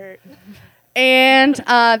your shirt. and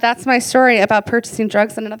that's my story about purchasing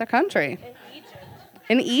drugs in another country.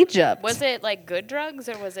 In Egypt. Was it like good drugs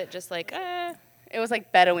or was it just like, It was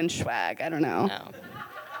like Bedouin swag. I don't know. no?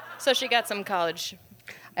 So she got some college.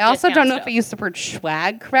 I also discount don't know stuff. if I used the word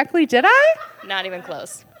swag correctly. Did I? Not even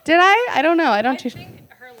close. Did I? I don't know. I don't. I think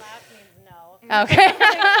her Okay.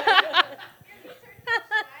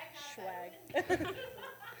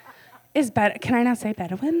 Can I not say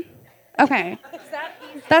Bedouin? Okay.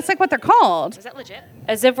 That's like what they're called. Is that legit?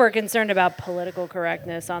 As if we're concerned about political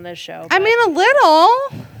correctness on this show. I but- mean, a little.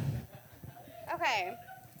 Okay.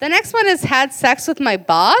 The next one is had sex with my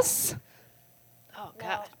boss. Oh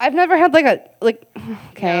God. I've never had like a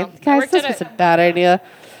okay, No. I guys, worked this at was a bad idea.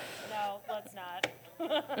 No, let's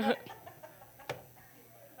not.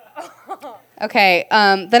 Okay,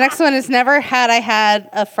 the next one is never had I had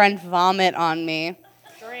a friend vomit on me.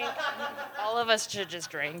 Drink. All of us should just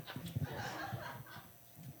drink.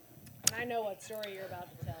 I know what story you're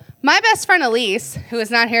about to tell. My best friend Elise, who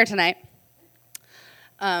is not here tonight,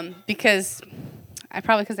 because I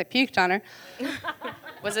puked on her.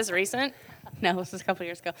 Was this recent? No, this was a couple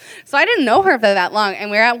years ago. So I didn't know her for that long,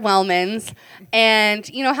 and we were at Wellman's, and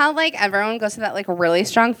you know how like everyone goes to that like really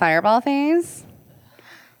strong fireball phase?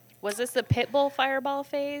 Was this the Pitbull Fireball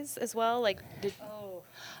phase as well? Like,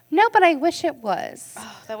 No, but I wish it was.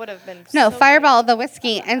 that would have been No, so Fireball, the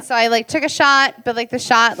whiskey. And so I like took a shot, but like the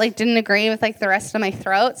shot like didn't agree with like the rest of my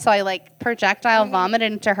throat, so I like projectile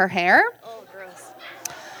vomited into her hair. Oh, gross.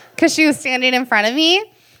 Because she was standing in front of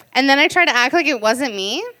me. And then I tried to act like it wasn't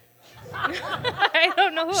me. I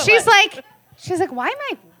don't know who it She's was. like, why am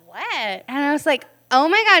I wet? And I was like, oh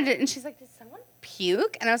my God. And she's like, did someone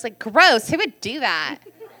puke? And I was like, gross. Who would do that?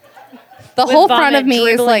 The With whole front of vomit me is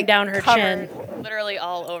dribbling like down her covered. chin. Literally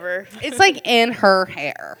all over. It's like in her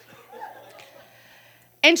hair.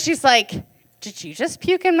 And she's like, did you just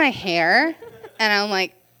puke in my hair? And I'm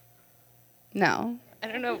like, no. I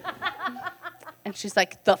don't know. And she's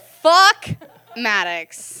like, the fuck,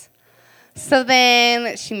 Maddox. So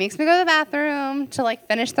then she makes me go to the bathroom to like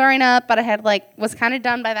finish throwing up, but I had like was kind of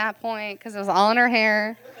done by that point because it was all in her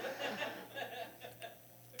hair.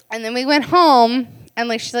 And then we went home and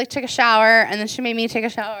like she like took a shower and then she made me take a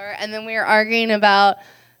shower and then we were arguing about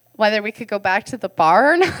whether we could go back to the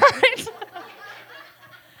bar or not.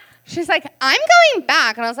 She's like, I'm going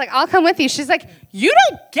back. And I was like, I'll come with you. She's like, you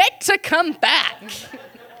don't get to come back.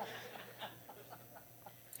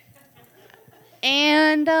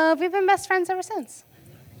 And we've been best friends ever since.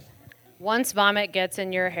 Once vomit gets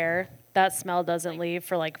in your hair, that smell doesn't leave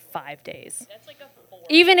for like 5 days.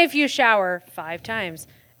 Even if you shower 5 times,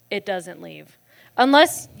 it doesn't leave.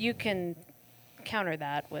 Unless you can counter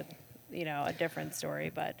that with, you know, a different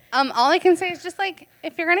story. But All I can say is just like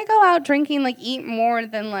if you're gonna go out drinking, like eat more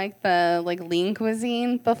than like the like lean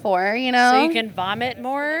cuisine before, you know. so you can vomit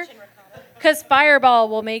more. Because Fireball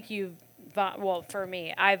will make you, well, for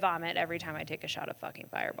me, I vomit every time I take a shot of fucking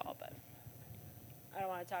Fireball. But I don't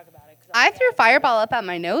want to talk about it. I threw Fireball up at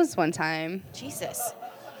my nose one time. Jesus.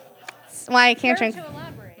 That's why I can't drink. To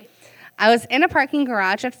elaborate. I was in a parking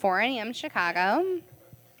garage at 4 a.m. in Chicago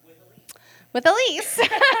with Elise.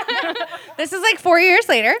 This is like 4 years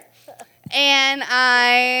later. And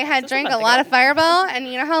I had drank a lot of Fireball. And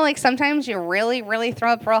you know how like sometimes you really, really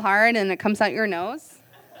throw up real hard and it comes out your nose?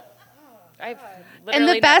 I've And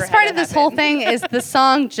literally the best never part had of that this whole happen. thing is the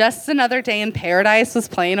song Just Another Day in Paradise was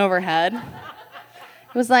playing overhead.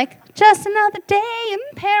 It was like, just another day in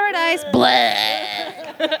paradise.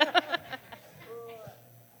 Blah.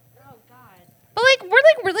 But like we're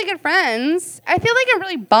like really good friends. I feel like it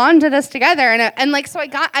really bonded us together, and like so I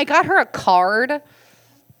got her a card.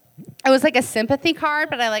 It was like a sympathy card,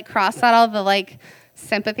 but I like crossed out all the like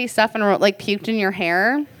sympathy stuff and wrote like puked in your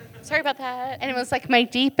hair, Sorry about that. and it was like my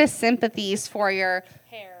deepest sympathies for your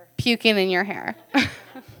Hair. puking in your hair.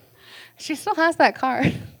 She still has that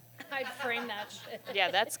card. I'd frame that shit. Yeah,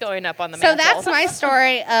 that's going up on the So mantle. that's my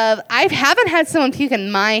story of I haven't had someone puke in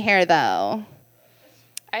my hair though.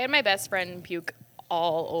 I had my best friend puke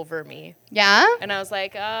all over me. Yeah? And I was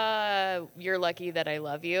like, you're lucky that I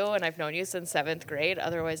love you and I've known you since 7th grade.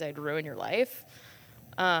 Otherwise, I'd ruin your life.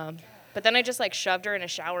 But then I just like shoved her in a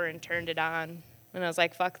shower and turned it on. And I was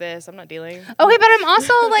like, fuck this. I'm not dealing. Okay, but I'm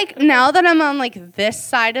also like, now that I'm on like this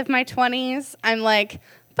side of my 20s, I'm like,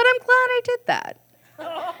 but I'm glad I did that.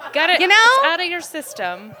 Got it. You know? It's out of your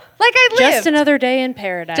system. Like I lived. Just another day in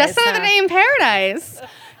paradise. Just another huh? day in paradise.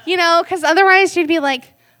 You know, because otherwise you'd be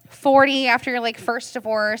like 40 after your like first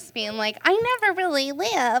divorce being like, I never really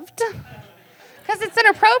lived. Because it's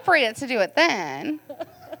inappropriate to do it then.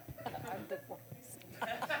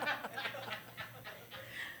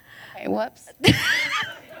 Okay, whoops.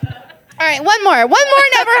 All right, one more. One more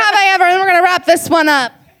never have I ever, and we're going to wrap this one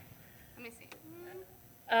up. Let me see.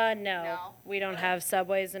 No, we don't have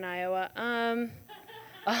subways in Iowa.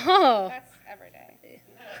 Oh. That's every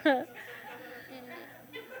day.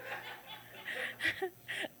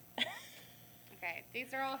 Okay,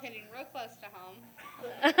 these are all hitting real close to home.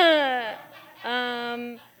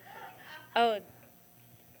 Oh,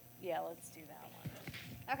 yeah, let's do that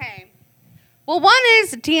one. Okay. Well, one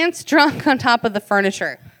is dance drunk on top of the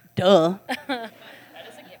furniture. Duh.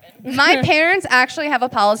 My parents actually have a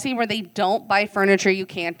policy where they don't buy furniture you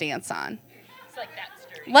can't dance on. It's like that's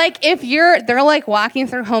dirty. Like if they're like walking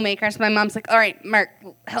through Homemakers, my mom's like, all right, Mark,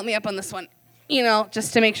 help me up on this one. You know,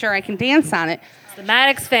 just to make sure I can dance on it. It's the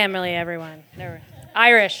Maddox family, everyone. They're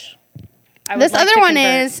Irish. I would This like other to one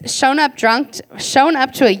convert. is shown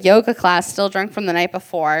up to a yoga class still drunk from the night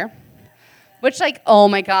before. Which, like, oh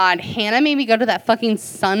my God, Hannah made me go to that fucking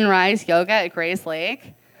sunrise yoga at Gray's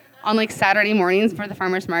Lake on like Saturday mornings for the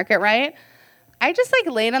farmer's market, right? I just like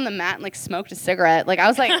laid on the mat and like smoked a cigarette. Like I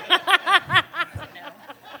was like,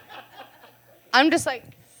 I'm just like,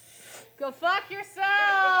 go fuck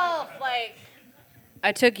yourself. Like,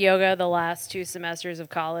 I took yoga the last 2 semesters of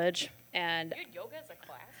college, and Yoga is a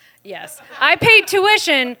class. yes, I paid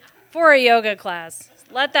tuition for a yoga class.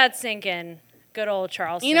 Let that sink in. Good old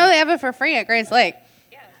Charleston. you know they have it for free at Gray's Lake.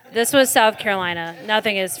 This was South Carolina.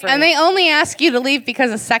 Nothing is free. And they only ask you to leave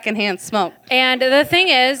because of secondhand smoke. And the thing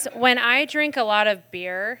is, when I drink a lot of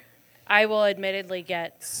beer, I will admittedly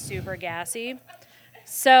get super gassy.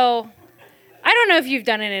 So, I don't know if you've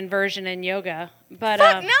done an inversion in yoga, but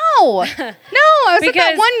Fuck no! No, I was at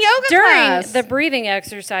that one yoga during class. the breathing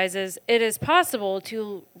exercises, it is possible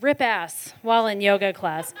to rip ass while in yoga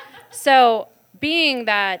class. So, being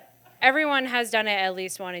that everyone has done it at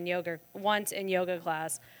least once in yoga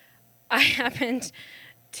class, I happened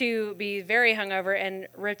to be very hungover and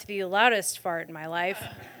ripped the loudest fart in my life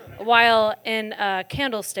while in a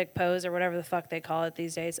candlestick pose or whatever the fuck they call it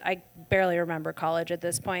these days. I barely remember college at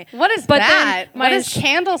this point. What is But that? then What is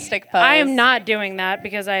candlestick pose? I am not doing that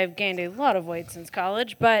because I have gained a lot of weight since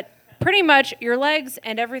college, but pretty much your legs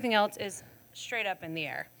and everything else is straight up in the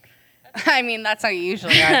air. I mean, that's how you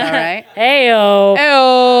usually are, though, right? Heyo.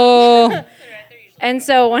 Ew. And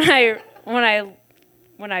so when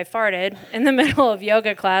I farted in the middle of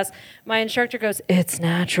yoga class, my instructor goes, "It's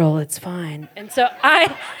natural, it's fine." And so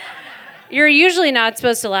you're usually not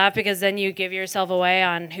supposed to laugh because then you give yourself away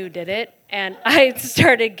on who did it. And I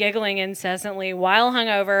started giggling incessantly while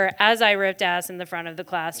hungover as I ripped ass in the front of the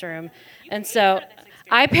classroom. And so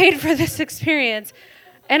I paid for this experience,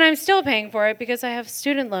 and I'm still paying for it because I have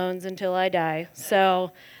student loans until I die.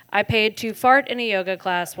 So I paid to fart in a yoga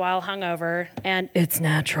class while hungover, and it's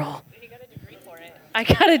natural. I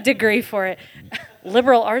got a degree for it.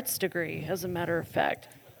 Liberal arts degree, as a matter of fact.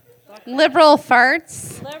 Liberal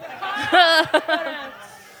farts.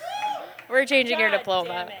 We're changing your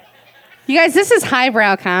diploma. You guys, this is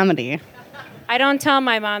highbrow comedy. I don't tell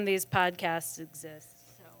my mom these podcasts exist.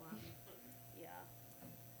 So, yeah.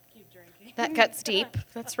 Keep drinking. That cuts deep.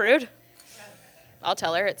 That's rude. I'll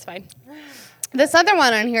tell her. It's fine. This other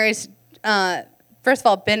one on here is, first of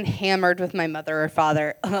all, been hammered with my mother or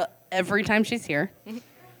father every time she's here.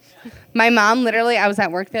 My mom, literally, I was at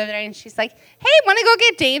work the other day, and she's like, "Hey, want to go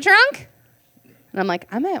get day drunk?" And I'm like,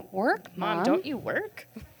 "I'm at work, Mom. Mom, don't you work?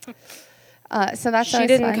 So that's She always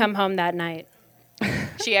didn't fun. come home that night.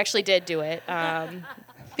 She actually did do it. The other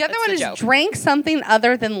That's one the is joke. drank something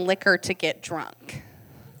other than liquor to get drunk.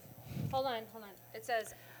 Hold on. It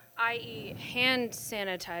says, i.e. hand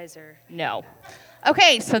sanitizer. No.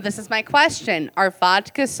 Okay, so this is my question. Are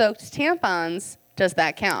vodka-soaked tampons, does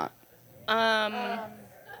that count?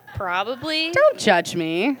 Probably. Don't judge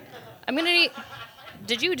me. I'm gonna need.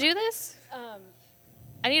 Did you do this?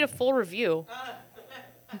 I need a full review.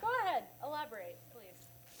 Go ahead. Elaborate, please.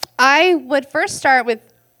 I would first start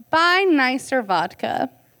with buy nicer vodka.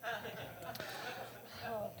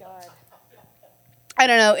 Oh, God. I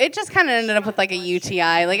don't know. It just kind of ended up with like a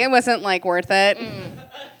UTI. Like it wasn't like worth it.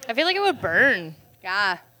 I feel like it would burn.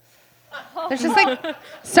 Yeah. There's just like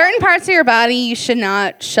certain parts of your body you should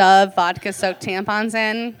not shove vodka-soaked tampons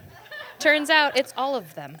in. Turns out it's all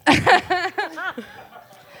of them.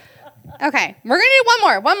 Okay, we're gonna do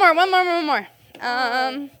one more.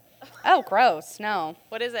 Oh, gross. No.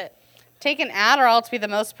 What is it? Take an Adderall to be the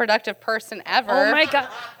most productive person ever. Oh my god.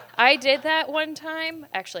 I did that one time.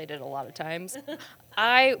 Actually, I did a lot of times.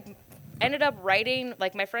 I ended up writing,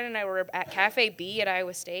 like my friend and I were at Cafe B at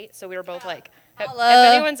Iowa State, so we were both like, if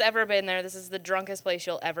Holla. anyone's ever been there, this is the drunkest place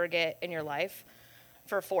you'll ever get in your life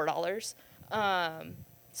for $4.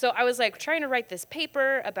 So I was like trying to write this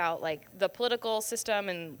paper about like the political system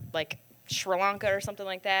and like Sri Lanka or something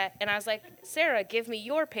like that. And I was like, Sarah, give me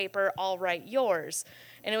your paper, I'll write yours.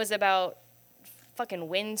 And it was about fucking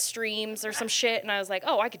wind streams or some shit. And I was like,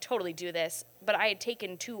 oh, I could totally do this. But I had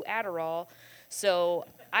taken 2 Adderall, so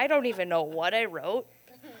I don't even know what I wrote.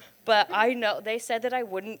 But I know they said that I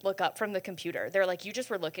wouldn't look up from the computer. They're like, you just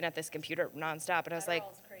were looking at this computer nonstop. And I was like,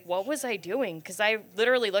 what was I doing? Because I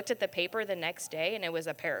literally looked at the paper the next day and it was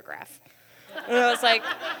a paragraph. And I was like,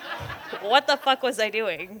 what the fuck was I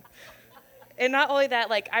doing? And not only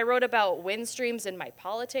that, like, I wrote about wind streams in my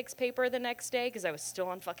politics paper the next day because I was still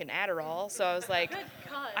on fucking Adderall. So I was like,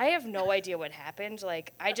 I have no idea what happened.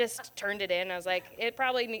 Like, I just turned it in. I was like, it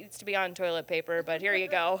probably needs to be on toilet paper, but here you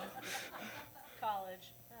go.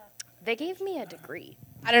 College. They gave me a degree.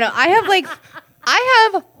 I don't know. I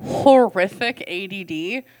have horrific ADD.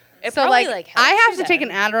 It So probably, like helps I have you to take an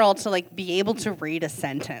then. Adderall to like be able to read a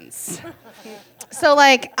sentence. So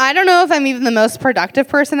like I don't know if I'm even the most productive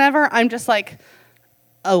person ever. I'm just like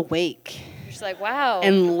awake You're just like, wow,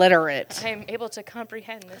 and literate. I'm able to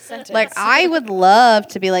comprehend this sentence. Like I would love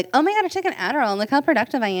to be like, oh my god, I took an Adderall. Look how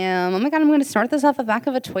productive I am. Oh my god, I'm going to snort this off the back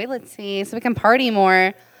of a toilet seat so we can party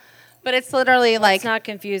more. But it's literally like, Let's not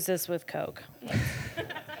confuse this with Coke.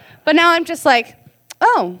 but now I'm just like,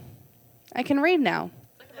 oh, I can read now.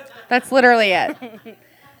 That's literally it.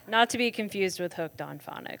 Not to be confused with Hooked on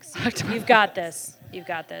Phonics. You've got this. You've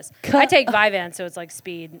got this. I take Vyvanse, so it's like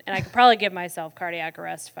speed, and I could probably give myself cardiac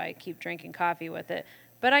arrest if I keep drinking coffee with it.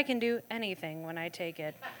 But I can do anything when I take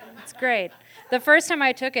it. It's great. The first time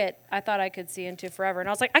I took it, I thought I could see into forever. And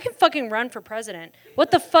I was like, I can fucking run for president.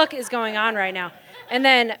 What the fuck is going on right now? And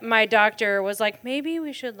then my doctor was like, maybe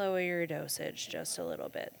we should lower your dosage just a little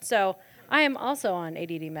bit. So I am also on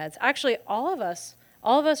ADD meds. Actually, all of us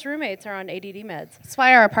roommates are on ADD meds. That's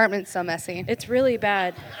why our apartment's so messy. It's really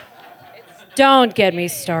bad. Don't get me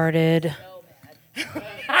started.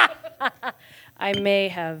 I may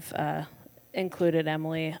have included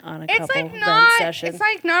Emily on a couple vent sessions. It's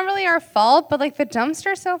like not really our fault, but like the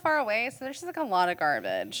dumpster's so far away, so there's just like a lot of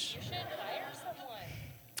garbage.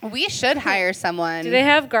 We should hire someone. Do they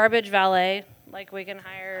have garbage valet? Like we can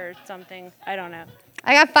hire something? I don't know.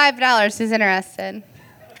 I got $5. Who's interested?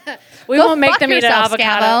 We Go won't make fuck them eat an yourself,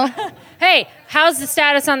 avocado. Scavo. Hey, how's the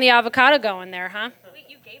status on the avocado going there, huh? Wait,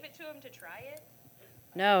 you gave it to him to try it?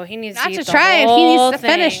 No, he needs Not to eat to the try it, he whole needs to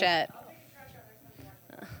finish thing. it.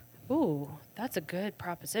 Ooh, that's a good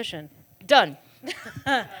proposition. Done.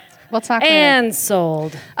 We'll talk later. And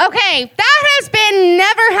sold. Okay, that has been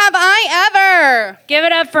Never Have I Ever. Give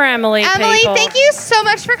it up for Emily, Emily, people. thank you so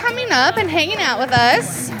much for coming up and hanging out with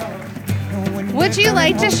us. Would you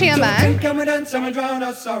like to sham back? Come and someone drown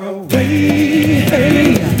our sorrow. Way,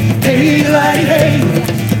 hey, hey, like, hey.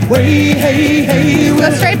 Way, hey, hey. Go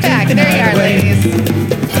straight back. There you are, ladies.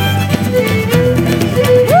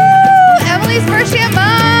 Woo! Emily's first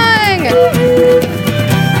shambang.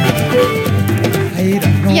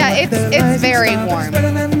 Yeah, it's very warm.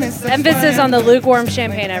 Emphasis on the lukewarm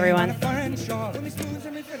champagne, everyone.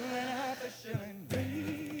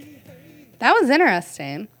 That was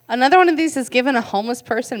interesting. Another one of these is giving a homeless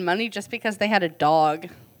person money just because they had a dog.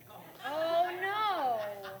 Oh, no.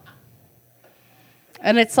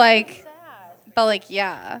 And it's like, but like,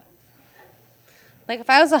 yeah. Like if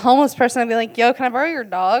I was a homeless person, I'd be like, yo, can I borrow your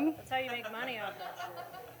dog? That's how you make money off that shit.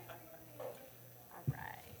 All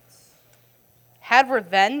right. Had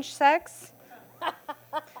revenge sex?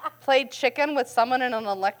 Played chicken with someone in an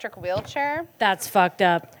electric wheelchair? That's fucked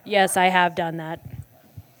up. Yes, I have done that.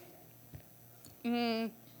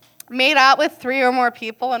 Made out with 3 or more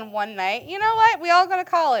people in one night? You know what? We all go to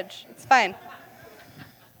college. It's fine.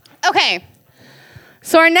 Okay.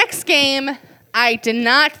 So our next game, I did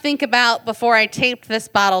not think about before I taped this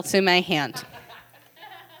bottle to my hand.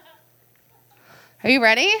 Are you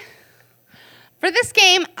ready? For this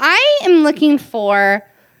game, I am looking for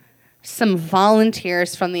some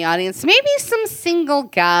volunteers from the audience. Maybe some single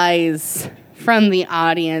guys from the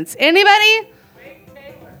audience. Anybody?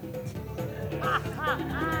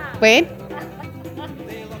 Wade?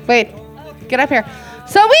 Wade, get up here.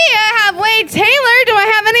 So we have Wade Taylor. Do I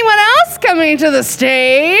have anyone else coming to the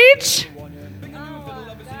stage?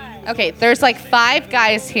 Okay, there's like 5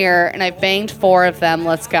 guys here, and I've banged 4 of them.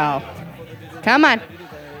 Let's go. Come on.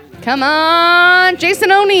 Come on.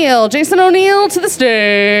 Jason O'Neill. Jason O'Neill to the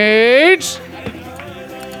stage.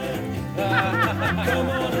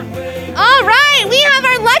 All right, we have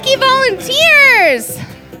our lucky volunteers.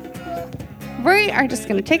 We are just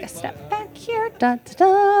going to take a step back here. Da,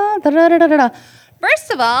 da, da, da, da, da, da, da.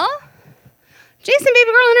 First of all, Jason,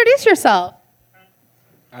 baby girl, introduce yourself.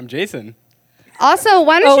 I'm Jason. Also,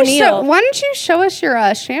 why don't O'Neill. you show us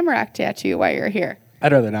your shamrock tattoo while you're here?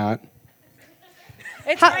 I'd rather not.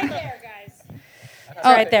 It's How- right there, guys. It's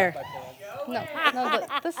right there. No,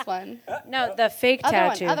 this one. No, the fake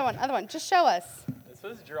tattoo. Other one. Just show us. This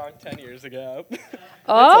was drawn 10 years ago.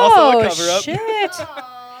 Oh, also a cover-up. shit.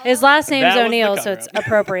 His last name's That was the O'Neill, so cover-up. it's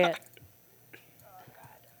appropriate.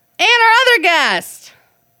 And our other guest.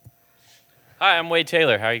 Hi, I'm Wade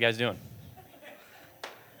Taylor. How are you guys doing?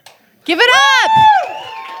 Give it up.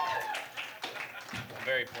 I'm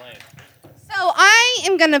very plain. So I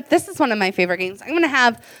am going to, this is one of my favorite games. I'm going to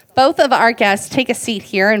have both of our guests take a seat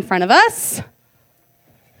here in front of us.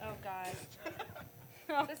 Oh,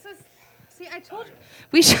 God. This is, see, I told you.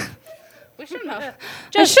 We shouldn't have.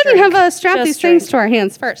 Just I shouldn't drink. have strapped Just these things drink. to our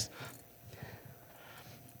hands first.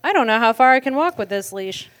 I don't know how far I can walk with this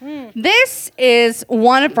leash. This is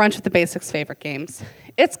one of Brunch with the Basics' favorite games.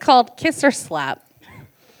 It's called Kiss or Slap.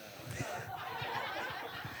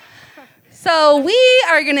 So we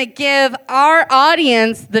are going to give our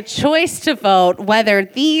audience the choice to vote whether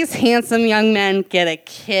these handsome young men get a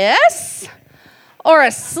kiss or a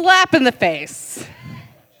slap in the face.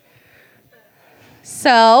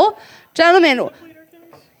 So, gentlemen,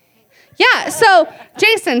 yeah, so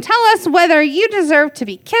Jason, tell us whether you deserve to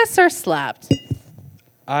be kissed or slapped.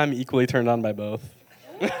 I'm equally turned on by both.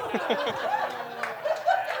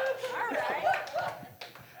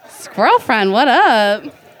 Squirrel friend, what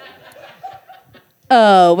up?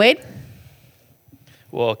 Oh, wait.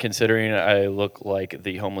 Well, considering I look like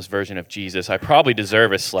the homeless version of Jesus, I probably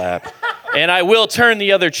deserve a slap. And I will turn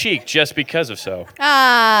the other cheek just because of so.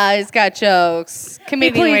 Ah, he's got jokes. He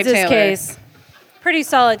Comedian Wade pleads his Taylor. case. Pretty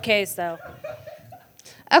solid case, though.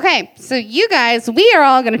 Okay, so you guys, we are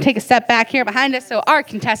all going to take a step back here behind us so our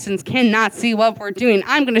contestants cannot see what we're doing.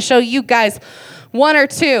 I'm going to show you guys one or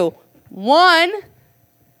two. One,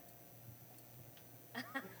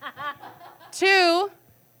 two.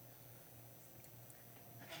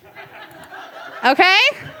 Okay?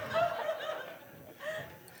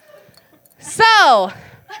 So,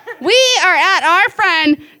 we are at our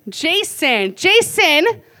friend Jason. Jason,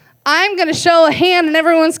 I'm going to show a hand and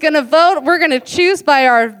everyone's going to vote. We're going to choose by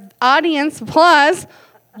our audience applause.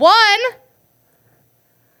 1,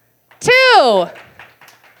 2.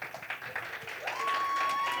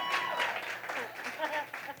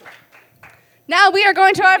 Now we are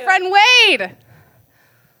going to our friend Wade.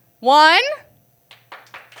 1,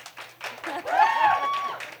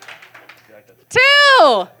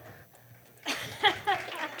 2.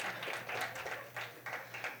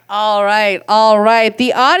 All right, all right.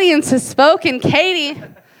 The audience has spoken. Katie,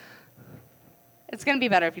 it's going to be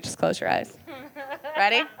better if you just close your eyes.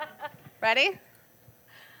 Ready? Ready?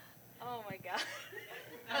 Oh my god.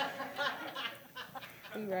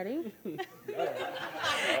 You ready?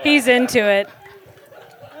 He's into it.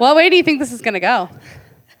 What way do you think this is going to go?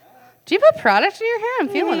 Do you put product in your hair? I'm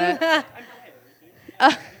feeling it.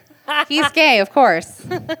 He's gay, of course.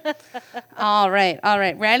 All right, all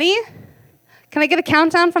right. Ready? Can I get a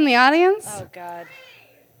countdown from the audience? Oh, God.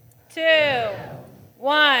 2,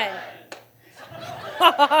 1.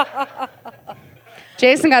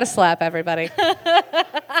 Jason got a slap, everybody.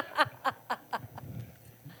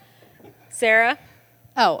 Sarah?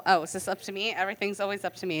 Oh, is this up to me? Everything's always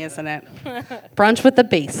up to me, isn't it? Brunch with the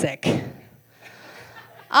basic.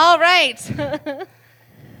 All right.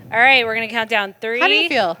 All right, we're going to count down 3. How do you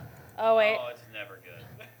feel? Oh, wait. Oh, it's never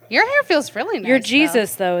good. Your hair feels really nice. You're though.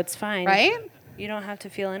 Jesus, though. It's fine. Right? You don't have to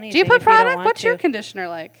feel anything. Do you put if don't product? want What's your to. conditioner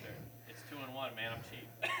like? It's 2-in-1, man. I'm cheap.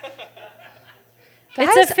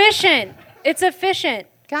 It's Guys- efficient. It's efficient.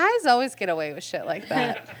 Guys always get away with shit like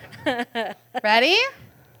that. Ready?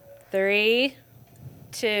 3,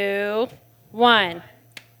 2, 1.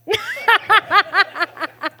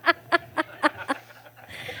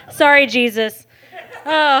 Sorry, Jesus.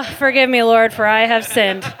 Oh, forgive me, Lord, for I have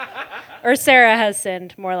sinned. Or Sarah has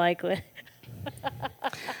sinned, more likely.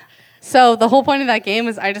 So the whole point of that game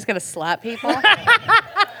is I just gotta slap people.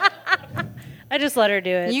 I just let her do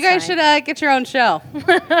it. You guys should get your own show. All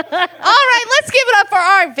right, let's give it up for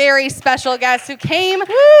our very special guest who came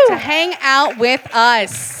to hang out with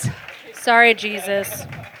us. Sorry, Jesus.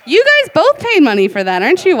 You guys both paid money for that,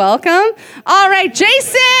 aren't you? Welcome. All right,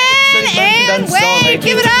 Jason and Wade,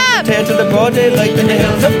 give it up. Turn to the broad daylight in the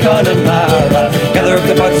hills of Connemara. Gather up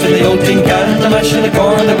the pots in the old tin can, the mash in the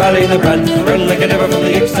corn, the barley, the bran. Run like a never from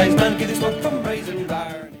the excise man, get this one from Raisin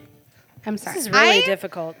Barney. I'm sorry. This is really I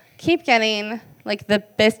difficult. keep getting like the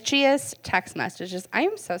bitchiest text messages. I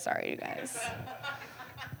am so sorry, you guys.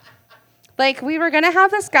 Like, we were gonna have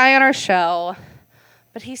this guy on our show,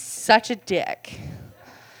 but he's such a dick.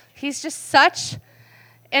 He's just such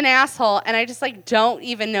an asshole, and I just like don't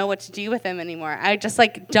even know what to do with him anymore. I just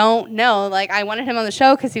like don't know. Like, I wanted him on the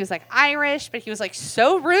show because he was like Irish, but he was like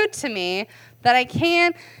so rude to me that I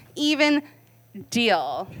can't even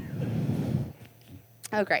deal.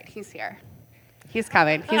 Oh, great, he's here. He's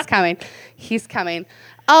coming. He's coming. He's coming.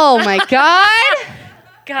 Oh my God.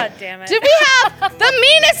 God damn it. Do we have the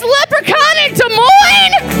meanest leprechaun in Des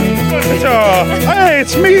Moines? Hey,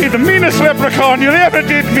 it's me, the meanest leprechaun you ever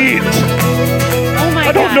did meet. Oh my God.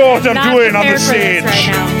 I don't know what I'm Not doing on the prepared for this stage. right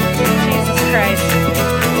now.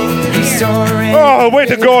 Jesus Christ. Oh, way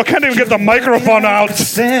to go. I can't even get the microphone out.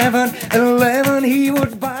 7-Eleven, he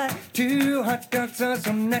would buy 2 hot dogs or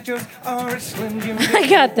some nachos or a Slim Jim. I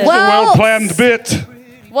got this. Well-planned bit.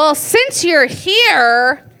 Well, since you're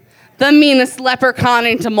here, the meanest leprechaun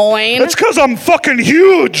in Des Moines. It's because I'm fucking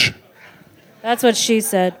huge. That's what she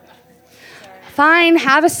said. Fine,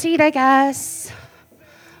 have a seat, I guess.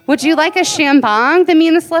 Would you like a shambong, the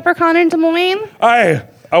meanest leprechaun in Des Moines? I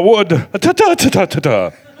would.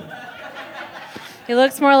 Ta-ta-ta-ta-ta-ta. He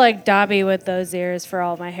looks more like Dobby with those ears for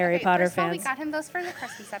all my Harry Potter First of all, fans. we got him those for the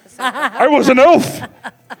Christmas episode. I was an elf.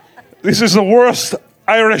 This is the worst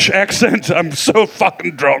Irish accent. I'm so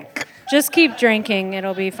fucking drunk. Just keep drinking.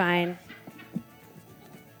 It'll be fine.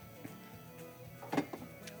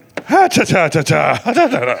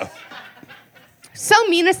 Ha-ta-ta-ta-ta. So,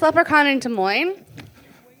 meanest leprechaun in Des Moines?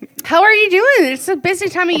 How are you doing? It's a busy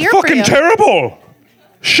time of year for Fucking you. terrible.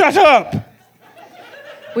 Shut up.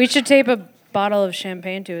 We should tape a bottle of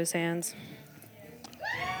champagne to his hands.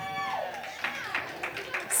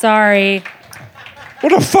 Sorry.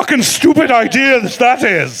 What a fucking stupid idea that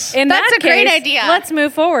is. In That's that a great case, idea. Let's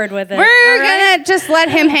move forward with it. We're All right? gonna just let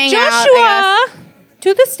him hang out. I Joshua,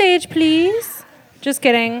 to the stage, please. Just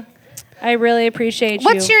kidding. I really appreciate guess.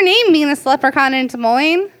 What's you. your name, meanest leprechaun in Des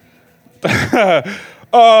Moines?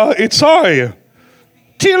 It's I.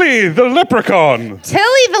 Tilly the leprechaun.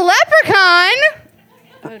 Tilly the leprechaun?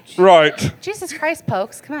 Right. Jesus Christ,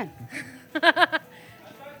 Pokes, come on.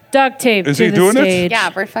 Duct tape Is to he the doing it? stage.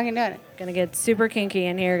 Yeah, we're fucking doing it. Gonna get super kinky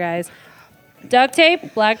in here, guys. Duct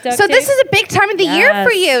tape, black duct So tape. this is a big time of the year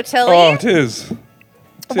for Yes. you, Tilly. Oh, it is. It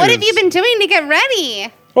What have is. you been doing to get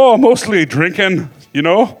ready? Oh, mostly drinking, you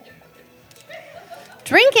know?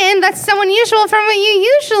 Drinking? That's so unusual from what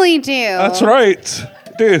you usually do. That's right.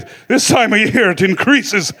 This time of year, it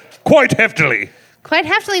increases quite heftily. Quite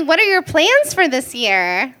heftily. What are your plans for this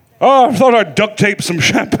year? Oh, I thought I'd duct tape some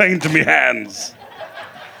champagne to me hands.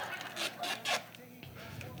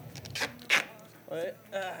 Wait,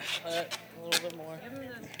 a little bit more.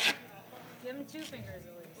 Give him 2 fingers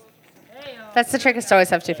at least. That's the trick, is to always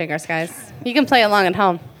have 2 fingers, guys. You can play along at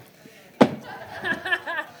home.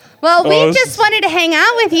 Well, we this just is- wanted to hang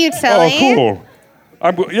out with you, Oh, Tilly.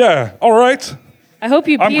 cool. Yeah, all right. I hope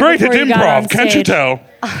you I'm peed great at before you got on improv, can't you stage. tell?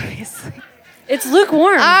 Obviously. It's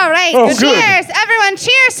lukewarm. All right, Oh, good. cheers. Everyone,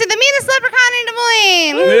 cheers to the meanest leprechaun in Des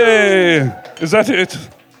Moines. Yay. Is that it?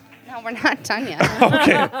 No, we're not done yet.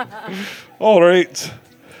 Okay. All right.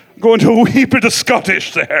 Going to a wee bit of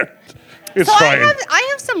Scottish there. It's So fine. I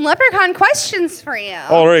have some leprechaun questions for you.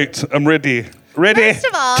 All right, I'm ready. Ready? First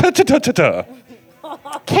of all- Ta-ta-ta-ta-ta.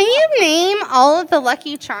 Can you name all of the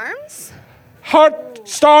Lucky Charms? Heart,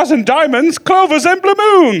 stars, and diamonds, clovers, and blue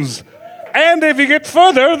moons. And if you get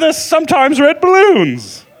further, there's sometimes red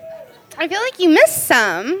balloons. I feel like you missed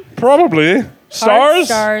some. Probably. Hearts, Stars,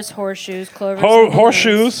 stars, horseshoes, clovers. and balloons.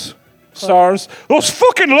 horseshoes, stars. Those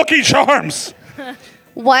fucking Lucky Charms.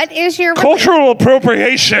 What is your Cultural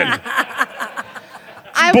appropriation.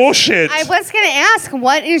 Bullshit. I was going to ask,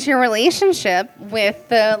 what is your relationship with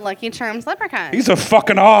the Lucky Charms leprechaun? He's a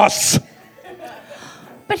fucking ass.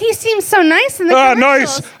 But he seems so nice in the Ah,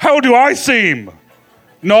 commercials. nice. How do I seem?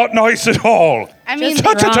 Not nice at all. I mean, Just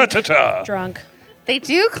Ta-ta-ta-ta-ta. Drunk. they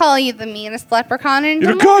do call you the meanest leprechaun in Des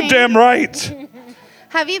You're Moines. goddamn right.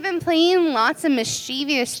 Have you been playing lots of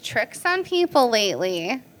mischievous tricks on people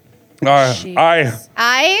lately? I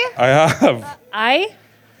I have. I.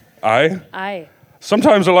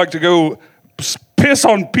 Sometimes I like to go piss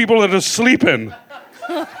on people that are sleeping.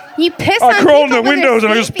 You piss on I crawl in people the when they're windows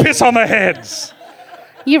and I just sleeping? piss on their heads.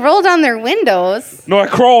 You roll down their windows. No, I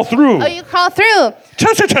crawl through. Oh, you crawl through.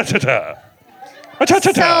 Ta-ta-ta-ta-ta.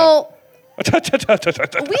 Ta-ta-ta-ta. So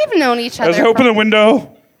Ta-ta-ta-ta-ta. we've known each I other. just open the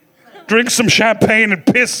window, drink some champagne, and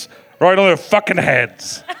piss right on their fucking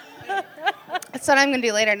heads. That's what I'm going to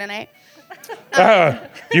do later tonight.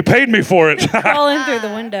 You paid me for it. Crawling through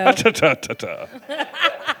the window. Ta-ta-ta-ta.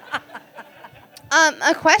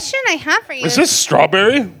 A question I have for you Is this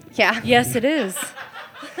strawberry? Yeah. Yes, it is.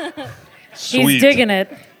 Sweet. He's digging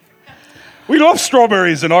it. We love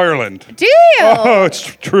strawberries in Ireland. Do you? Oh, it's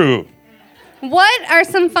true. What are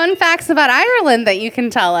some fun facts about Ireland that you can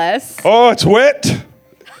tell us? Oh, it's wet.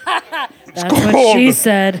 That's what cold. she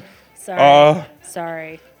said. Sorry.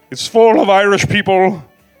 Sorry. It's full of Irish people.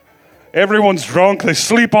 Everyone's drunk. They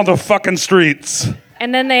sleep on the fucking streets.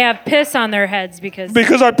 And then they have piss on their heads because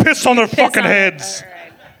Because I pissed on their piss fucking on- heads. All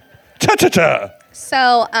right. Ta-ta-ta.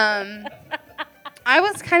 So, I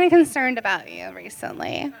was kind of concerned about you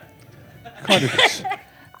recently. Kind of.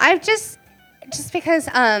 I've just because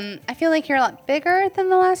I feel like you're a lot bigger than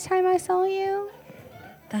the last time I saw you.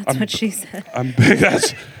 That's what she said. I'm big.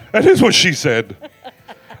 That is what she said.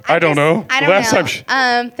 I don't know. I don't Last know.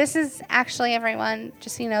 time This is actually, everyone,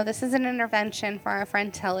 just so you know, this is an intervention for our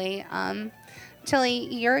friend Tilly.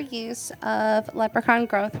 Tilly, your use of leprechaun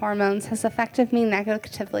growth hormones has affected me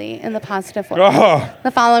negatively in the positive way. The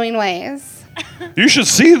following ways. You should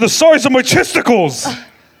see the size of my testicles.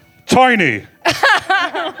 Tiny.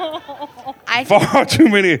 Far too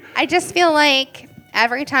many. I just feel like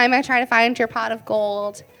every time I try to find your pot of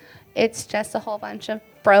gold, it's just a whole bunch of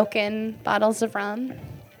broken bottles of rum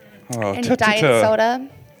and diet soda.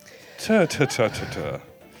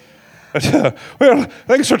 Well,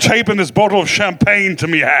 thanks for taping this bottle of champagne to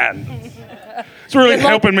me hand. It's really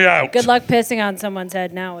helping me out. Good luck pissing on someone's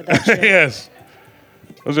head now with that shit. Yes.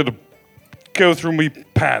 I was going to go through me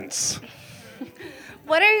pants.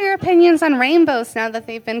 What are your opinions on rainbows now that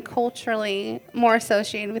they've been culturally more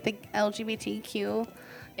associated with the LGBTQ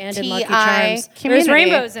And in Lucky TI Charms. There's community?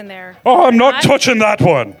 rainbows in there. Oh, I'm not touching that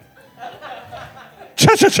one.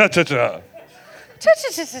 Cha-cha-cha-cha-cha.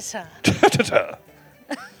 Cha-cha-cha.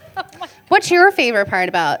 What's your favorite part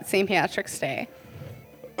about St. Patrick's Day?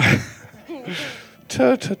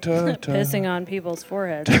 Pissing on people's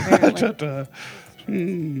foreheads, apparently.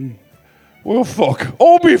 Well, fuck.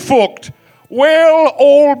 All be fucked. We'll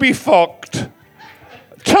all be fucked.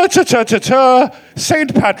 Cha-cha-cha-cha-cha.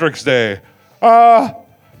 St. Patrick's Day.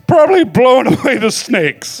 Probably blowing away the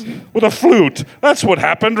snakes with a flute. That's what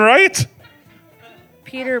happened, right?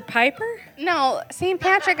 Peter Piper? No, St.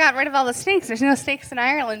 Patrick got rid of all the snakes. There's no snakes in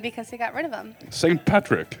Ireland because he got rid of them. St.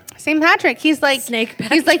 Patrick. St. Patrick, he's like Snake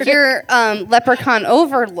he's like Patrick. your leprechaun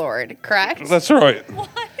overlord, correct? That's right.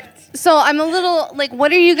 So I'm a little like,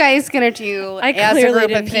 what are you guys gonna do I as a clearly group of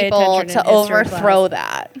didn't pay people attention to in history overthrow class.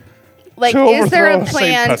 that? Like, To is there a overthrow St.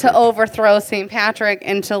 plan to Patrick. overthrow St. Patrick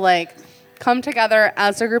and to like come together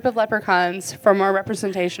as a group of leprechauns for more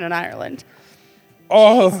representation in Ireland?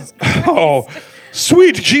 Oh,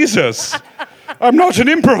 sweet Jesus. I'm not an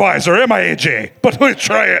improviser, am I, AJ? But we'll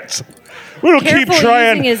try it. We'll keep Careful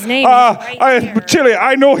trying. using his name. He's right Tilly,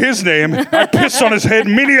 I know his name. I pissed on his head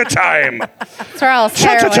many a time. That's where I'll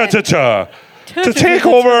swear away. Cha-cha-cha-cha-cha. To take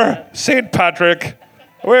over St. Patrick,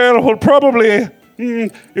 well, we'll probably,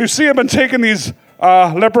 you see, I've been taking these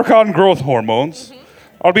leprechaun growth hormones.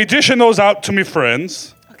 I'll be dishing those out to me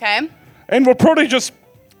friends. Okay. And we'll probably just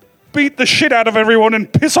beat the shit out of everyone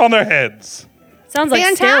and piss on their heads. Sounds like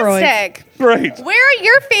steroids. Fantastic. Great. Where are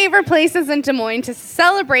your favorite places in Des Moines to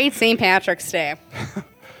celebrate St. Patrick's Day?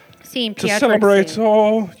 St. To Patrick's celebrate,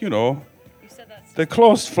 Day. you know, they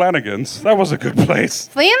closed Flanagan's. That was a good place.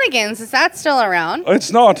 Flanagan's, is that still around?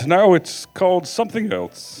 It's not. Now it's called something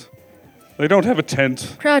else. They don't have a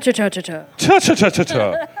tent. Cha-cha-cha-cha-cha.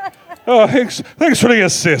 Cha-cha-cha-cha-cha. Oh, thanks for the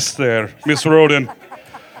assist there, Miss Roden.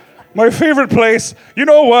 My favorite place, you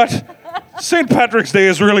know what? St. Patrick's Day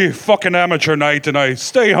is really fucking amateur night, and I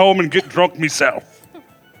stay home and get drunk myself.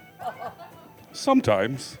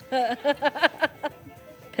 Sometimes.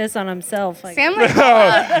 Piss on himself. Like, Sam like all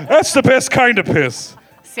out. That's the best kind of piss.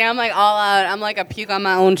 Sam like all out. I'm like a puke on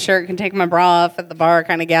my own shirt, can take my bra off at the bar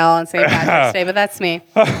kind of gal on St. Patrick's Day, but that's me.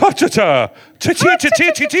 Ha-cha-cha.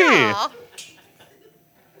 Cha-cha-cha-cha-cha. Aw.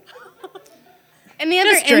 Any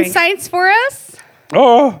other Just drink. insights for us?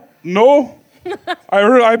 Oh, no.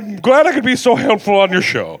 I'm glad I could be so helpful on your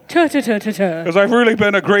show, cha-cha-cha-cha-cha. because I've really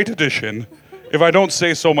been a great addition, if I don't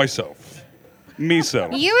say so myself.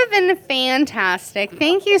 Me-self. You have been fantastic.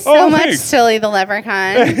 Thank you so Oh, much, thanks. Tilly the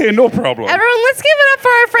Leprechaun. Hey, no problem. Everyone, let's give it up for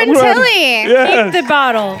our friend I'm glad- Tilly. Yes. The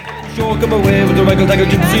bottle. Sure, come away with the raggle-taggle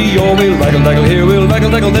gypsy. Oh, we'll raggle-taggle here, we'll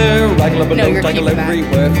raggle-taggle there. Raggle up and No, down, you're taggle keeping that.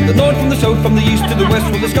 everywhere. From the north, from the south, from the east to the west.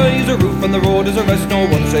 Where the sky is a roof and the road is a rest. No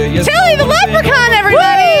one say yes. Tilly the no one say no. Leprechaun,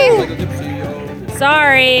 everybody. Raggle gypsy, oh.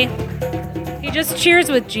 Sorry. He just cheers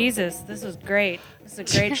with Jesus. This was great. This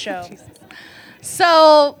is a great show.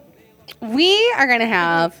 So we are going to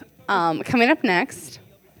have, coming up next,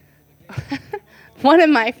 one of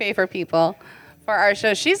my favorite people for our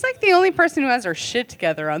show. She's like the only person who has her shit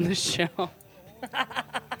together on this show.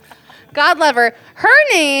 God love her. Her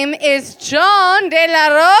name is Joan De La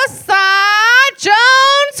Rosa.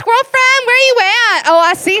 Joan, squirrel friend, where you at? Oh,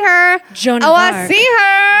 I see her. Joan Oh, of I Arc. see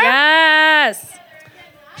her. Yes.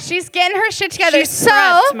 She's getting her shit together. She's So,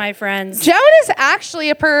 prepped, my friends. Joan is actually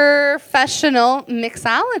a professional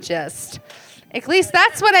mixologist. At least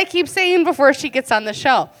that's what I keep saying before she gets on the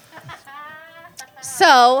show.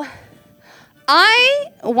 So, I,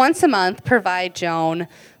 once a month, provide Joan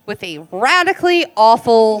with a radically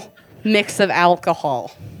awful mix of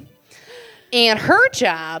alcohol. And her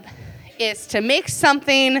job is to make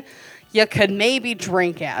something you could maybe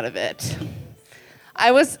drink out of it.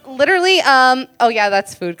 I was literally, oh yeah,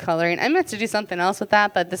 that's food coloring. I meant to do something else with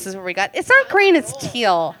that, but this is where we got. It's not green, it's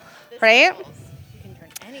teal, right?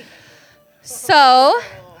 So,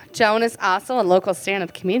 Joan is also a local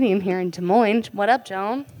stand-up comedian here in Des Moines. What up,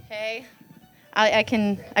 Joan? Hey. I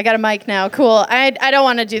got a mic now. Cool. I don't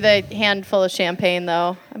want to do the handful of champagne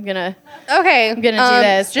though. I'm gonna do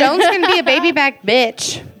this. Joan's gonna be a baby back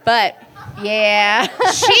bitch, but yeah.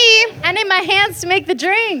 I need my hands to make the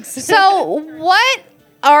drinks. So what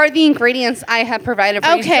are the ingredients I have provided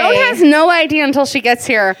for you? Okay. Joan has no idea until she gets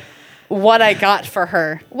here what I got for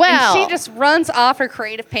her. Well, and she just runs off her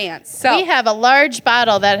creative pants. So we have a large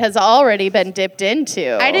bottle that has already been dipped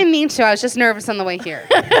into. I didn't mean to. I was just nervous on the way here.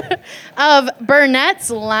 Of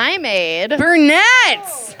Burnett's Limeade.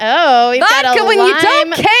 Burnett's. Oh, we've got Vodka a when you don't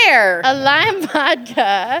lime- care. A lime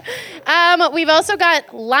vodka. We've also got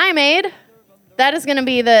Limeade. That is going to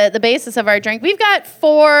be the basis of our drink. We've got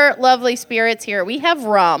 4 lovely spirits here. We have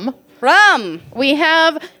rum. We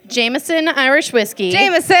have Jameson Irish whiskey.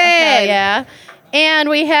 Jameson. Okay, yeah. And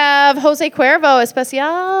we have Jose Cuervo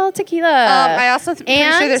Especial Tequila. I also pretty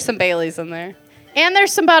And- sure there's some Baileys in there. And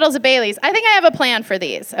there's some bottles of Baileys. I think I have a plan for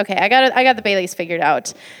these. Okay, I got the Baileys figured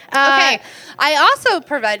out. Okay. I also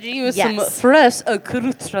provided you with some Yes. fresh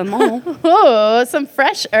accoutrement. Oh, some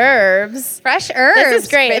fresh herbs. Fresh herbs. This is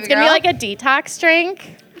great. baby It's gonna be girl. like a detox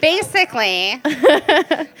drink. Basically, you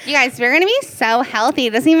guys, we're gonna be so healthy.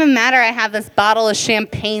 It doesn't even matter. I have this bottle of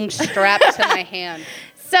champagne strapped to my hand.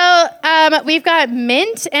 So we've got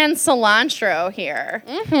mint and cilantro here.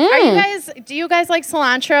 Do you guys like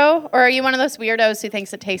cilantro, or are you one of those weirdos who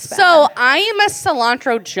thinks it tastes bad? So I am a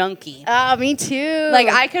cilantro junkie. Oh, me too. Like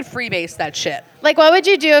I could freebase that shit. Like, what would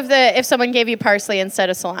you do if someone gave you parsley instead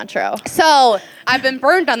of cilantro? So I've been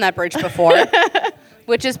burned on that bridge before,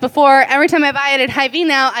 which is before every time I buy it at Hy-Vee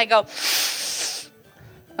now, I go,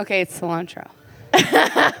 okay, it's cilantro.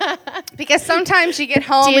 Because sometimes you get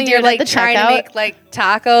home Do you and do you're it at like the trying to checkout? make like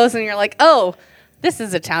tacos and you're like, oh, this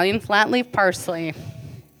is Italian flat leaf parsley.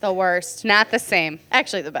 The worst. Not the same.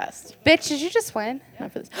 Actually, the best. Bitch, did you just win?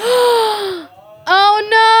 Not for this. Oh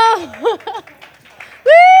no!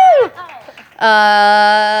 Woo!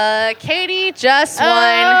 Katie just won.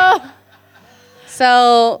 Oh.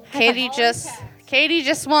 So Katie just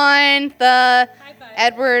won the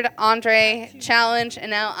Edward Andre challenge, and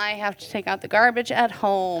now I have to take out the garbage at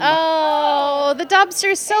home. Oh, the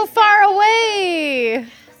dumpster's so far away.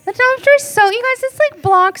 The dumpster's so, you guys, it's like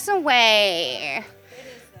blocks away.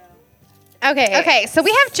 Okay, so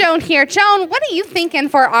we have Joan here. Joan, what are you thinking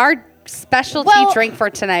for our specialty drink for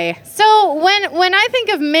tonight? So when I think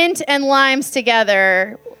of mint and limes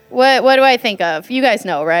together, what do I think of? You guys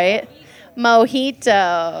know, right?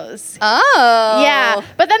 Mojitos. Oh. Yeah.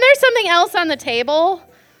 But then there's something else on the table.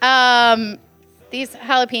 These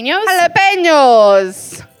jalapenos.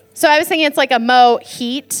 Jalapenos. So I was thinking it's like a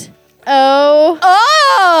mojito. Oh,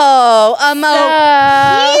 a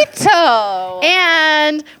mojito.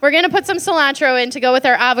 And we're going to put some cilantro in to go with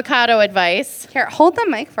our avocado advice. Here, hold the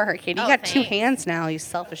mic for her, Katie. You Oh, got 2 thanks. hands now, you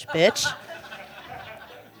selfish bitch.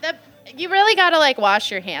 You really got to like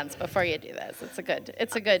wash your hands before you do this. It's a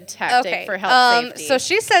good tactic for health safety. So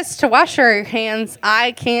she says to wash her hands.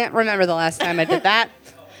 I can't remember the last time I did that.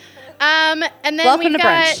 And then Welcome we've to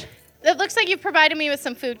got, brunch. it looks like you've provided me with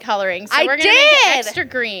some food coloring. So I we're going to make it did. extra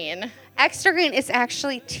green. Extra green is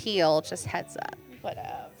actually teal, just heads up.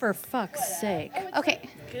 Whatever. For fuck's sake. Okay.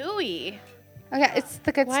 Gooey. Okay, it's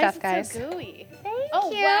the good Why stuff, is it guys. so gooey? Oh,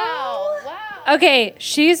 Wow. Okay,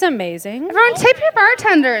 she's amazing. Everyone tip your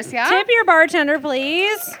bartenders, yeah? Tip your bartender,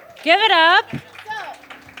 please. Give it up.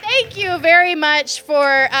 Thank you very much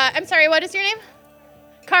for, I'm sorry, what is your name?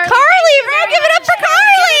 Carly. Carly, Thank you everyone very give it up much. for Give it up for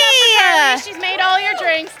Carly. Carly. She's made all your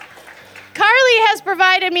drinks. Carly has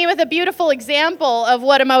provided me with a beautiful example of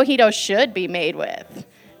what a mojito should be made with.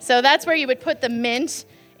 So that's where you would put the mint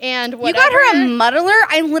and You whatever. got her a muddler?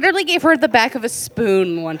 I literally gave her the back of a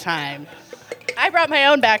spoon one time. I brought my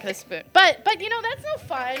own back of the spoon. But you know, that's no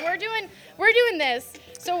fun. We're doing this.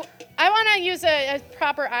 So I want to use a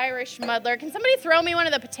proper Irish muddler. Can somebody throw me one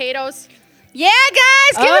of the potatoes? Yeah,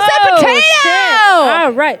 guys, give us that potato. Shit.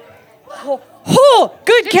 All right. Oh,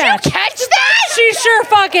 good catch. Did you catch that? She sure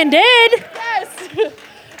fucking did. Yes.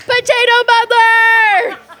 Potato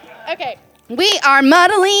muddler. Okay. We are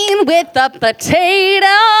muddling with the potato.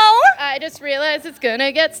 I just realized it's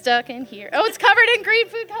gonna get stuck in here. Oh, it's covered in green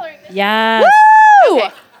food coloring. Yes. Woo! Okay.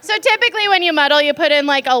 So typically when you muddle, you put in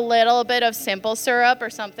like a little bit of simple syrup or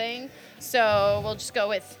something. So we'll just go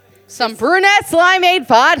with Some Brunette's Limeade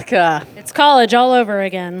vodka. It's college all over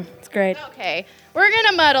again. It's great. Okay, we're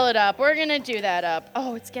gonna muddle it up. We're gonna do that up.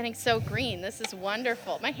 Oh, it's getting so green. This is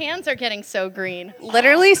wonderful. My hands are getting so green.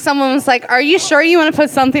 Literally, someone was like, "Are you sure you want to put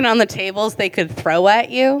something on the tables they could throw at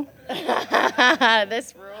you?"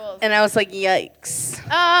 This rules. And I was like, "Yikes!"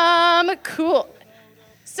 Cool.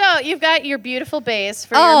 So you've got your beautiful base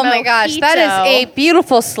for your Oh my gosh, that is a mojito.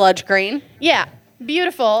 beautiful sludge green. Yeah,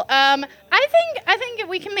 beautiful. I think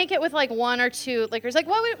we can make it with like 1 or 2 liquors. Like,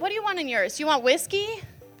 what do you want in yours? You want whiskey?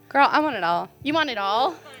 Girl, I want it all. You want it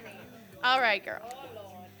all? All right, girl.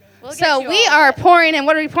 We'll So get you we all are of it. pouring in.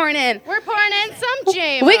 What are we pouring in? We're pouring in some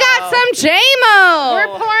JMO. We got some JMO.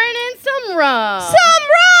 We're pouring in some rum.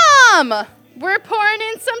 some rum. We're pouring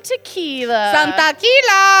in some tequila. Some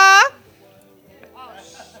tequila.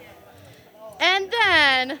 And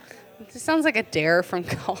then This sounds like a dare from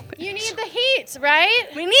college. you need the heat, right?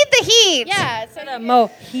 We need the heat. Yeah. So A you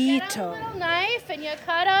mojito. get a little knife and you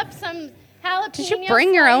cut up some jalapeno. Did you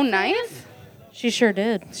bring your own slices. knife? She sure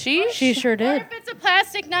did. She sure Or did. if it's a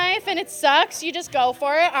plastic knife and it sucks, you just go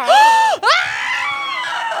for it.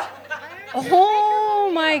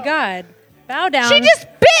 Oh my God. Bow down. She just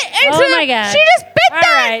bit into. Oh my God. She just bit All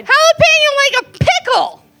that right. jalapeno like a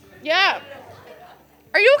pickle. Yeah.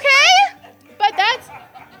 Are you okay?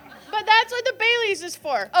 But that's what the Baileys is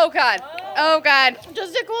for. Oh God. Oh God.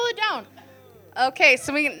 Just to cool it down. Okay,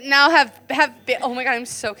 so we now have. Oh my God, I'm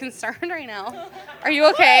so concerned right now. Are you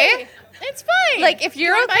okay? It's fine. Like if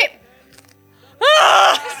you're You wanna okay.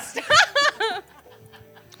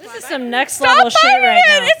 This is some next Stop level shit biting right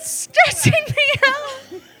it. now. It's stressing me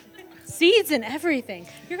out. Seeds and everything.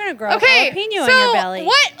 You're gonna grow Okay, a jalapeno so in your belly.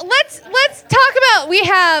 what? Let's talk about. We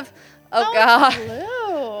have. Oh God. Blue.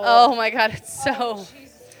 Oh my God, it's so.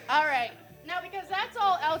 All right. Now, because that's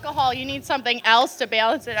all alcohol, you need something else to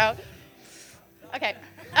balance it out. Okay.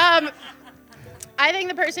 I think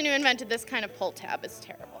the person who invented this kind of pull tab is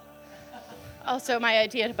terrible. Also, my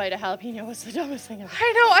idea to bite a jalapeno was the dumbest thing ever.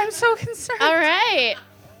 I know. I'm so concerned. All right.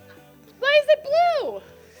 Why is it blue?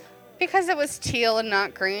 Because it was teal and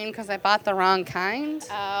not green. Because I bought the wrong kind.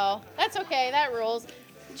 Oh, that's okay. That rules.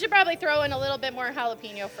 You should probably throw in a little bit more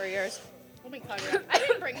jalapeno for yours. Let me call you up. I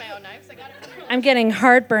didn't bring my own knives. I got it from home. I'm getting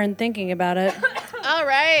heartburn thinking about it. All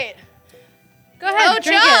right. Go ahead, Oh,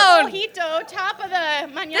 drink it. Joan. Mojito, top of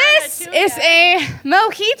the mañana. This is a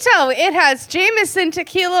mojito. It has Jameson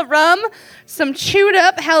tequila rum, some chewed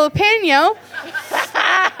up jalapeno,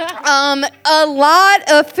 a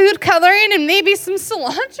lot of food coloring, and maybe some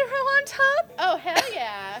cilantro on top. Oh, hell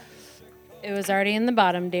yeah. It was already in the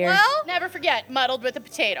bottom, dear. Well, Never forget, muddled with a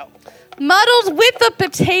potato. muddled with a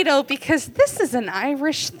potato because this is an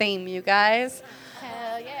Irish theme, you guys.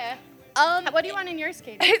 Hell yeah. What do you want in yours,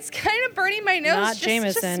 Katie? It's kind of burning my nose Not just to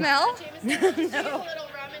Jameson. smell. Jameson, no. A little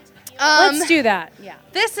rum and tequila. Let's do that. Yeah.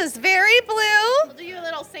 This is very blue. We'll do you a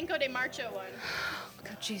little Cinco de Marcho one. Oh,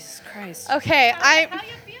 Jesus Christ. Okay, How you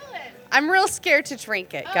feeling? I'm real scared to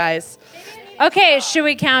drink it, guys. Okay, should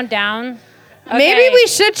we count down? Maybe Okay. we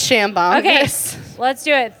should shambomb Okay, this. let's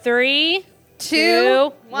do it. 3,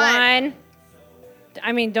 2, 1.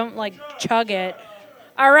 I mean, don't like chug it.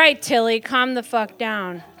 All right, Tilly, calm the fuck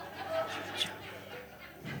down.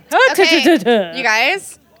 Okay, you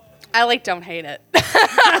guys, I don't hate it.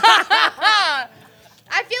 I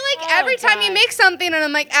feel like every time you God. make something and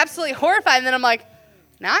I'm like absolutely horrified, and then I'm like,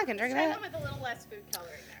 now I can drink Try that. one with a little less food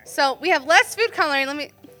coloring there. So we have less food coloring. Let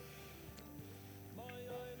me.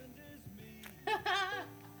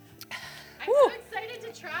 I'm so excited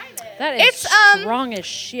to try this. That is It's, strong as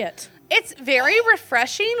shit. It's very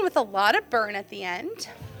refreshing with a lot of burn at the end.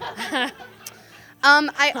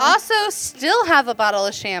 I also still have a bottle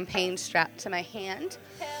of champagne strapped to my hand.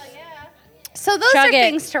 Hell yeah. So those Chug are it.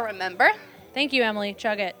 things to remember. Thank you, Emily.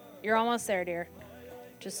 Chug it. You're almost there, dear.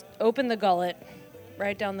 Just open the gullet.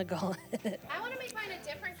 Right down the gullet. I want to make mine a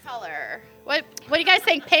different color. What do you guys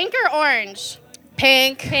think, pink or orange?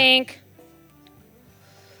 Pink. Pink.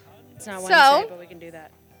 It's not So- Wednesday, but we can do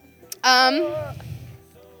that.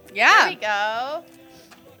 Yeah. There we go.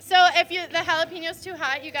 So if the jalapeno's too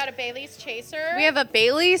hot, you got a Bailey's Chaser. We have a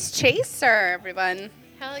Bailey's Chaser, everyone.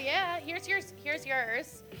 Hell yeah. Here's yours. Here's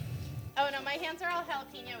yours. Oh no, my hands are all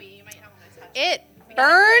jalapeno-y. You might not want to touch it. It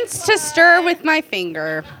burns to stir with my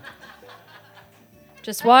finger.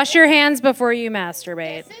 Just wash your hands before you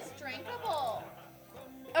masturbate. This is drinkable.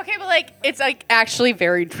 Okay, but it's actually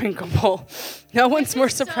very drinkable. No one's more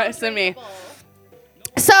surprised than me.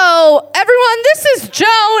 So, everyone, this is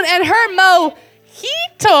Joan and her mojito.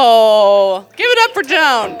 Give it up for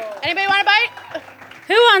Joan. Anybody want to bite?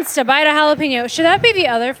 Who wants to bite a jalapeno? Should that be the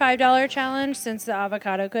other $5 challenge since the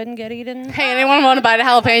avocado couldn't get eaten? Hey, anyone want to bite a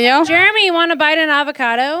jalapeno? Jeremy, you want to bite an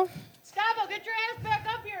avocado? Scavo, get your ass back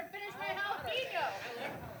up here and finish my jalapeno.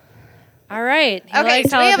 All right. He Okay, likes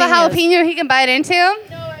so we have a jalapenos. jalapeno he can bite into. No,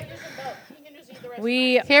 I use them both. You can just eat the rest.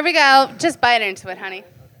 Here we go. Just bite into it, honey.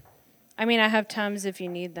 I mean, I have Tums if you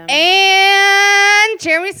need them. And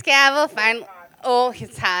Jeremy Scavo, fine. Oh,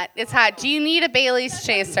 it's hot. It's hot. Do you need a Bailey's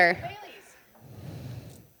chaser?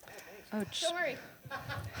 Oh, Don't worry.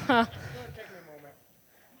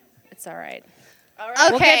 it's all right. Okay.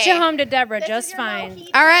 We'll get you home to Deborah just fine.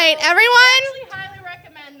 All right, I everyone. highly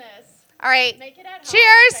recommend this. All right. Make it at home.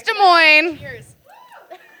 Cheers, Des Moines. Cheers.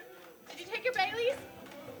 Did you take your Baileys?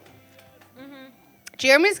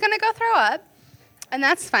 Jeremy's going to go throw up, and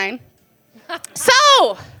that's fine. So,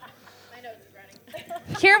 My nose is running.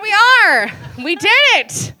 here we are. We did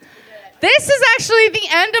it. This is actually the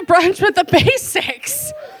end of Brunch with the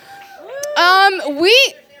Basics.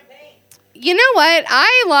 You know what?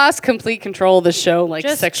 I lost complete control of the show like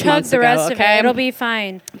Just 6 chug months the ago, rest okay? of it. It'll be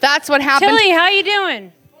fine. That's what happened. Tilly, how you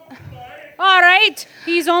doing? All right.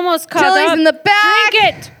 He's almost caught Tilly's up. in the back.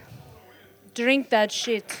 Drink it. Drink that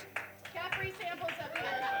shit. Capri samples up here.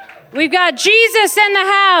 We've got Jesus in the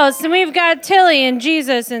house, and we've got Tilly and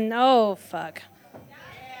Jesus, and oh, fuck.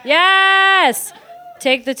 Yes.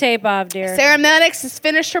 Take the tape off, dear. Sarah Maddox has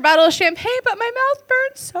finished her bottle of champagne, but my mouth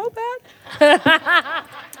burns so bad.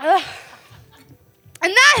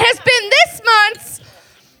 And that has been this month's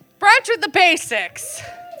Brunch with the Basics.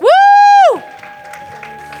 Woo!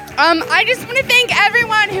 I just want to thank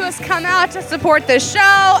everyone who has come out to support this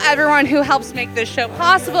show, everyone who helps make this show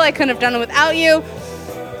possible. I couldn't have done it without you.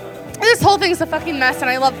 This whole thing's a fucking mess, and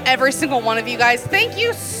I love every single one of you guys. Thank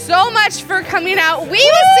you so much for coming out. We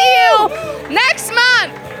will see you next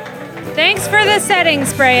month. Thanks for the setting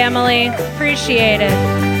spray, Emily. Appreciate it.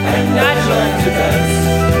 And I learned to dance.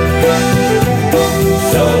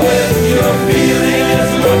 So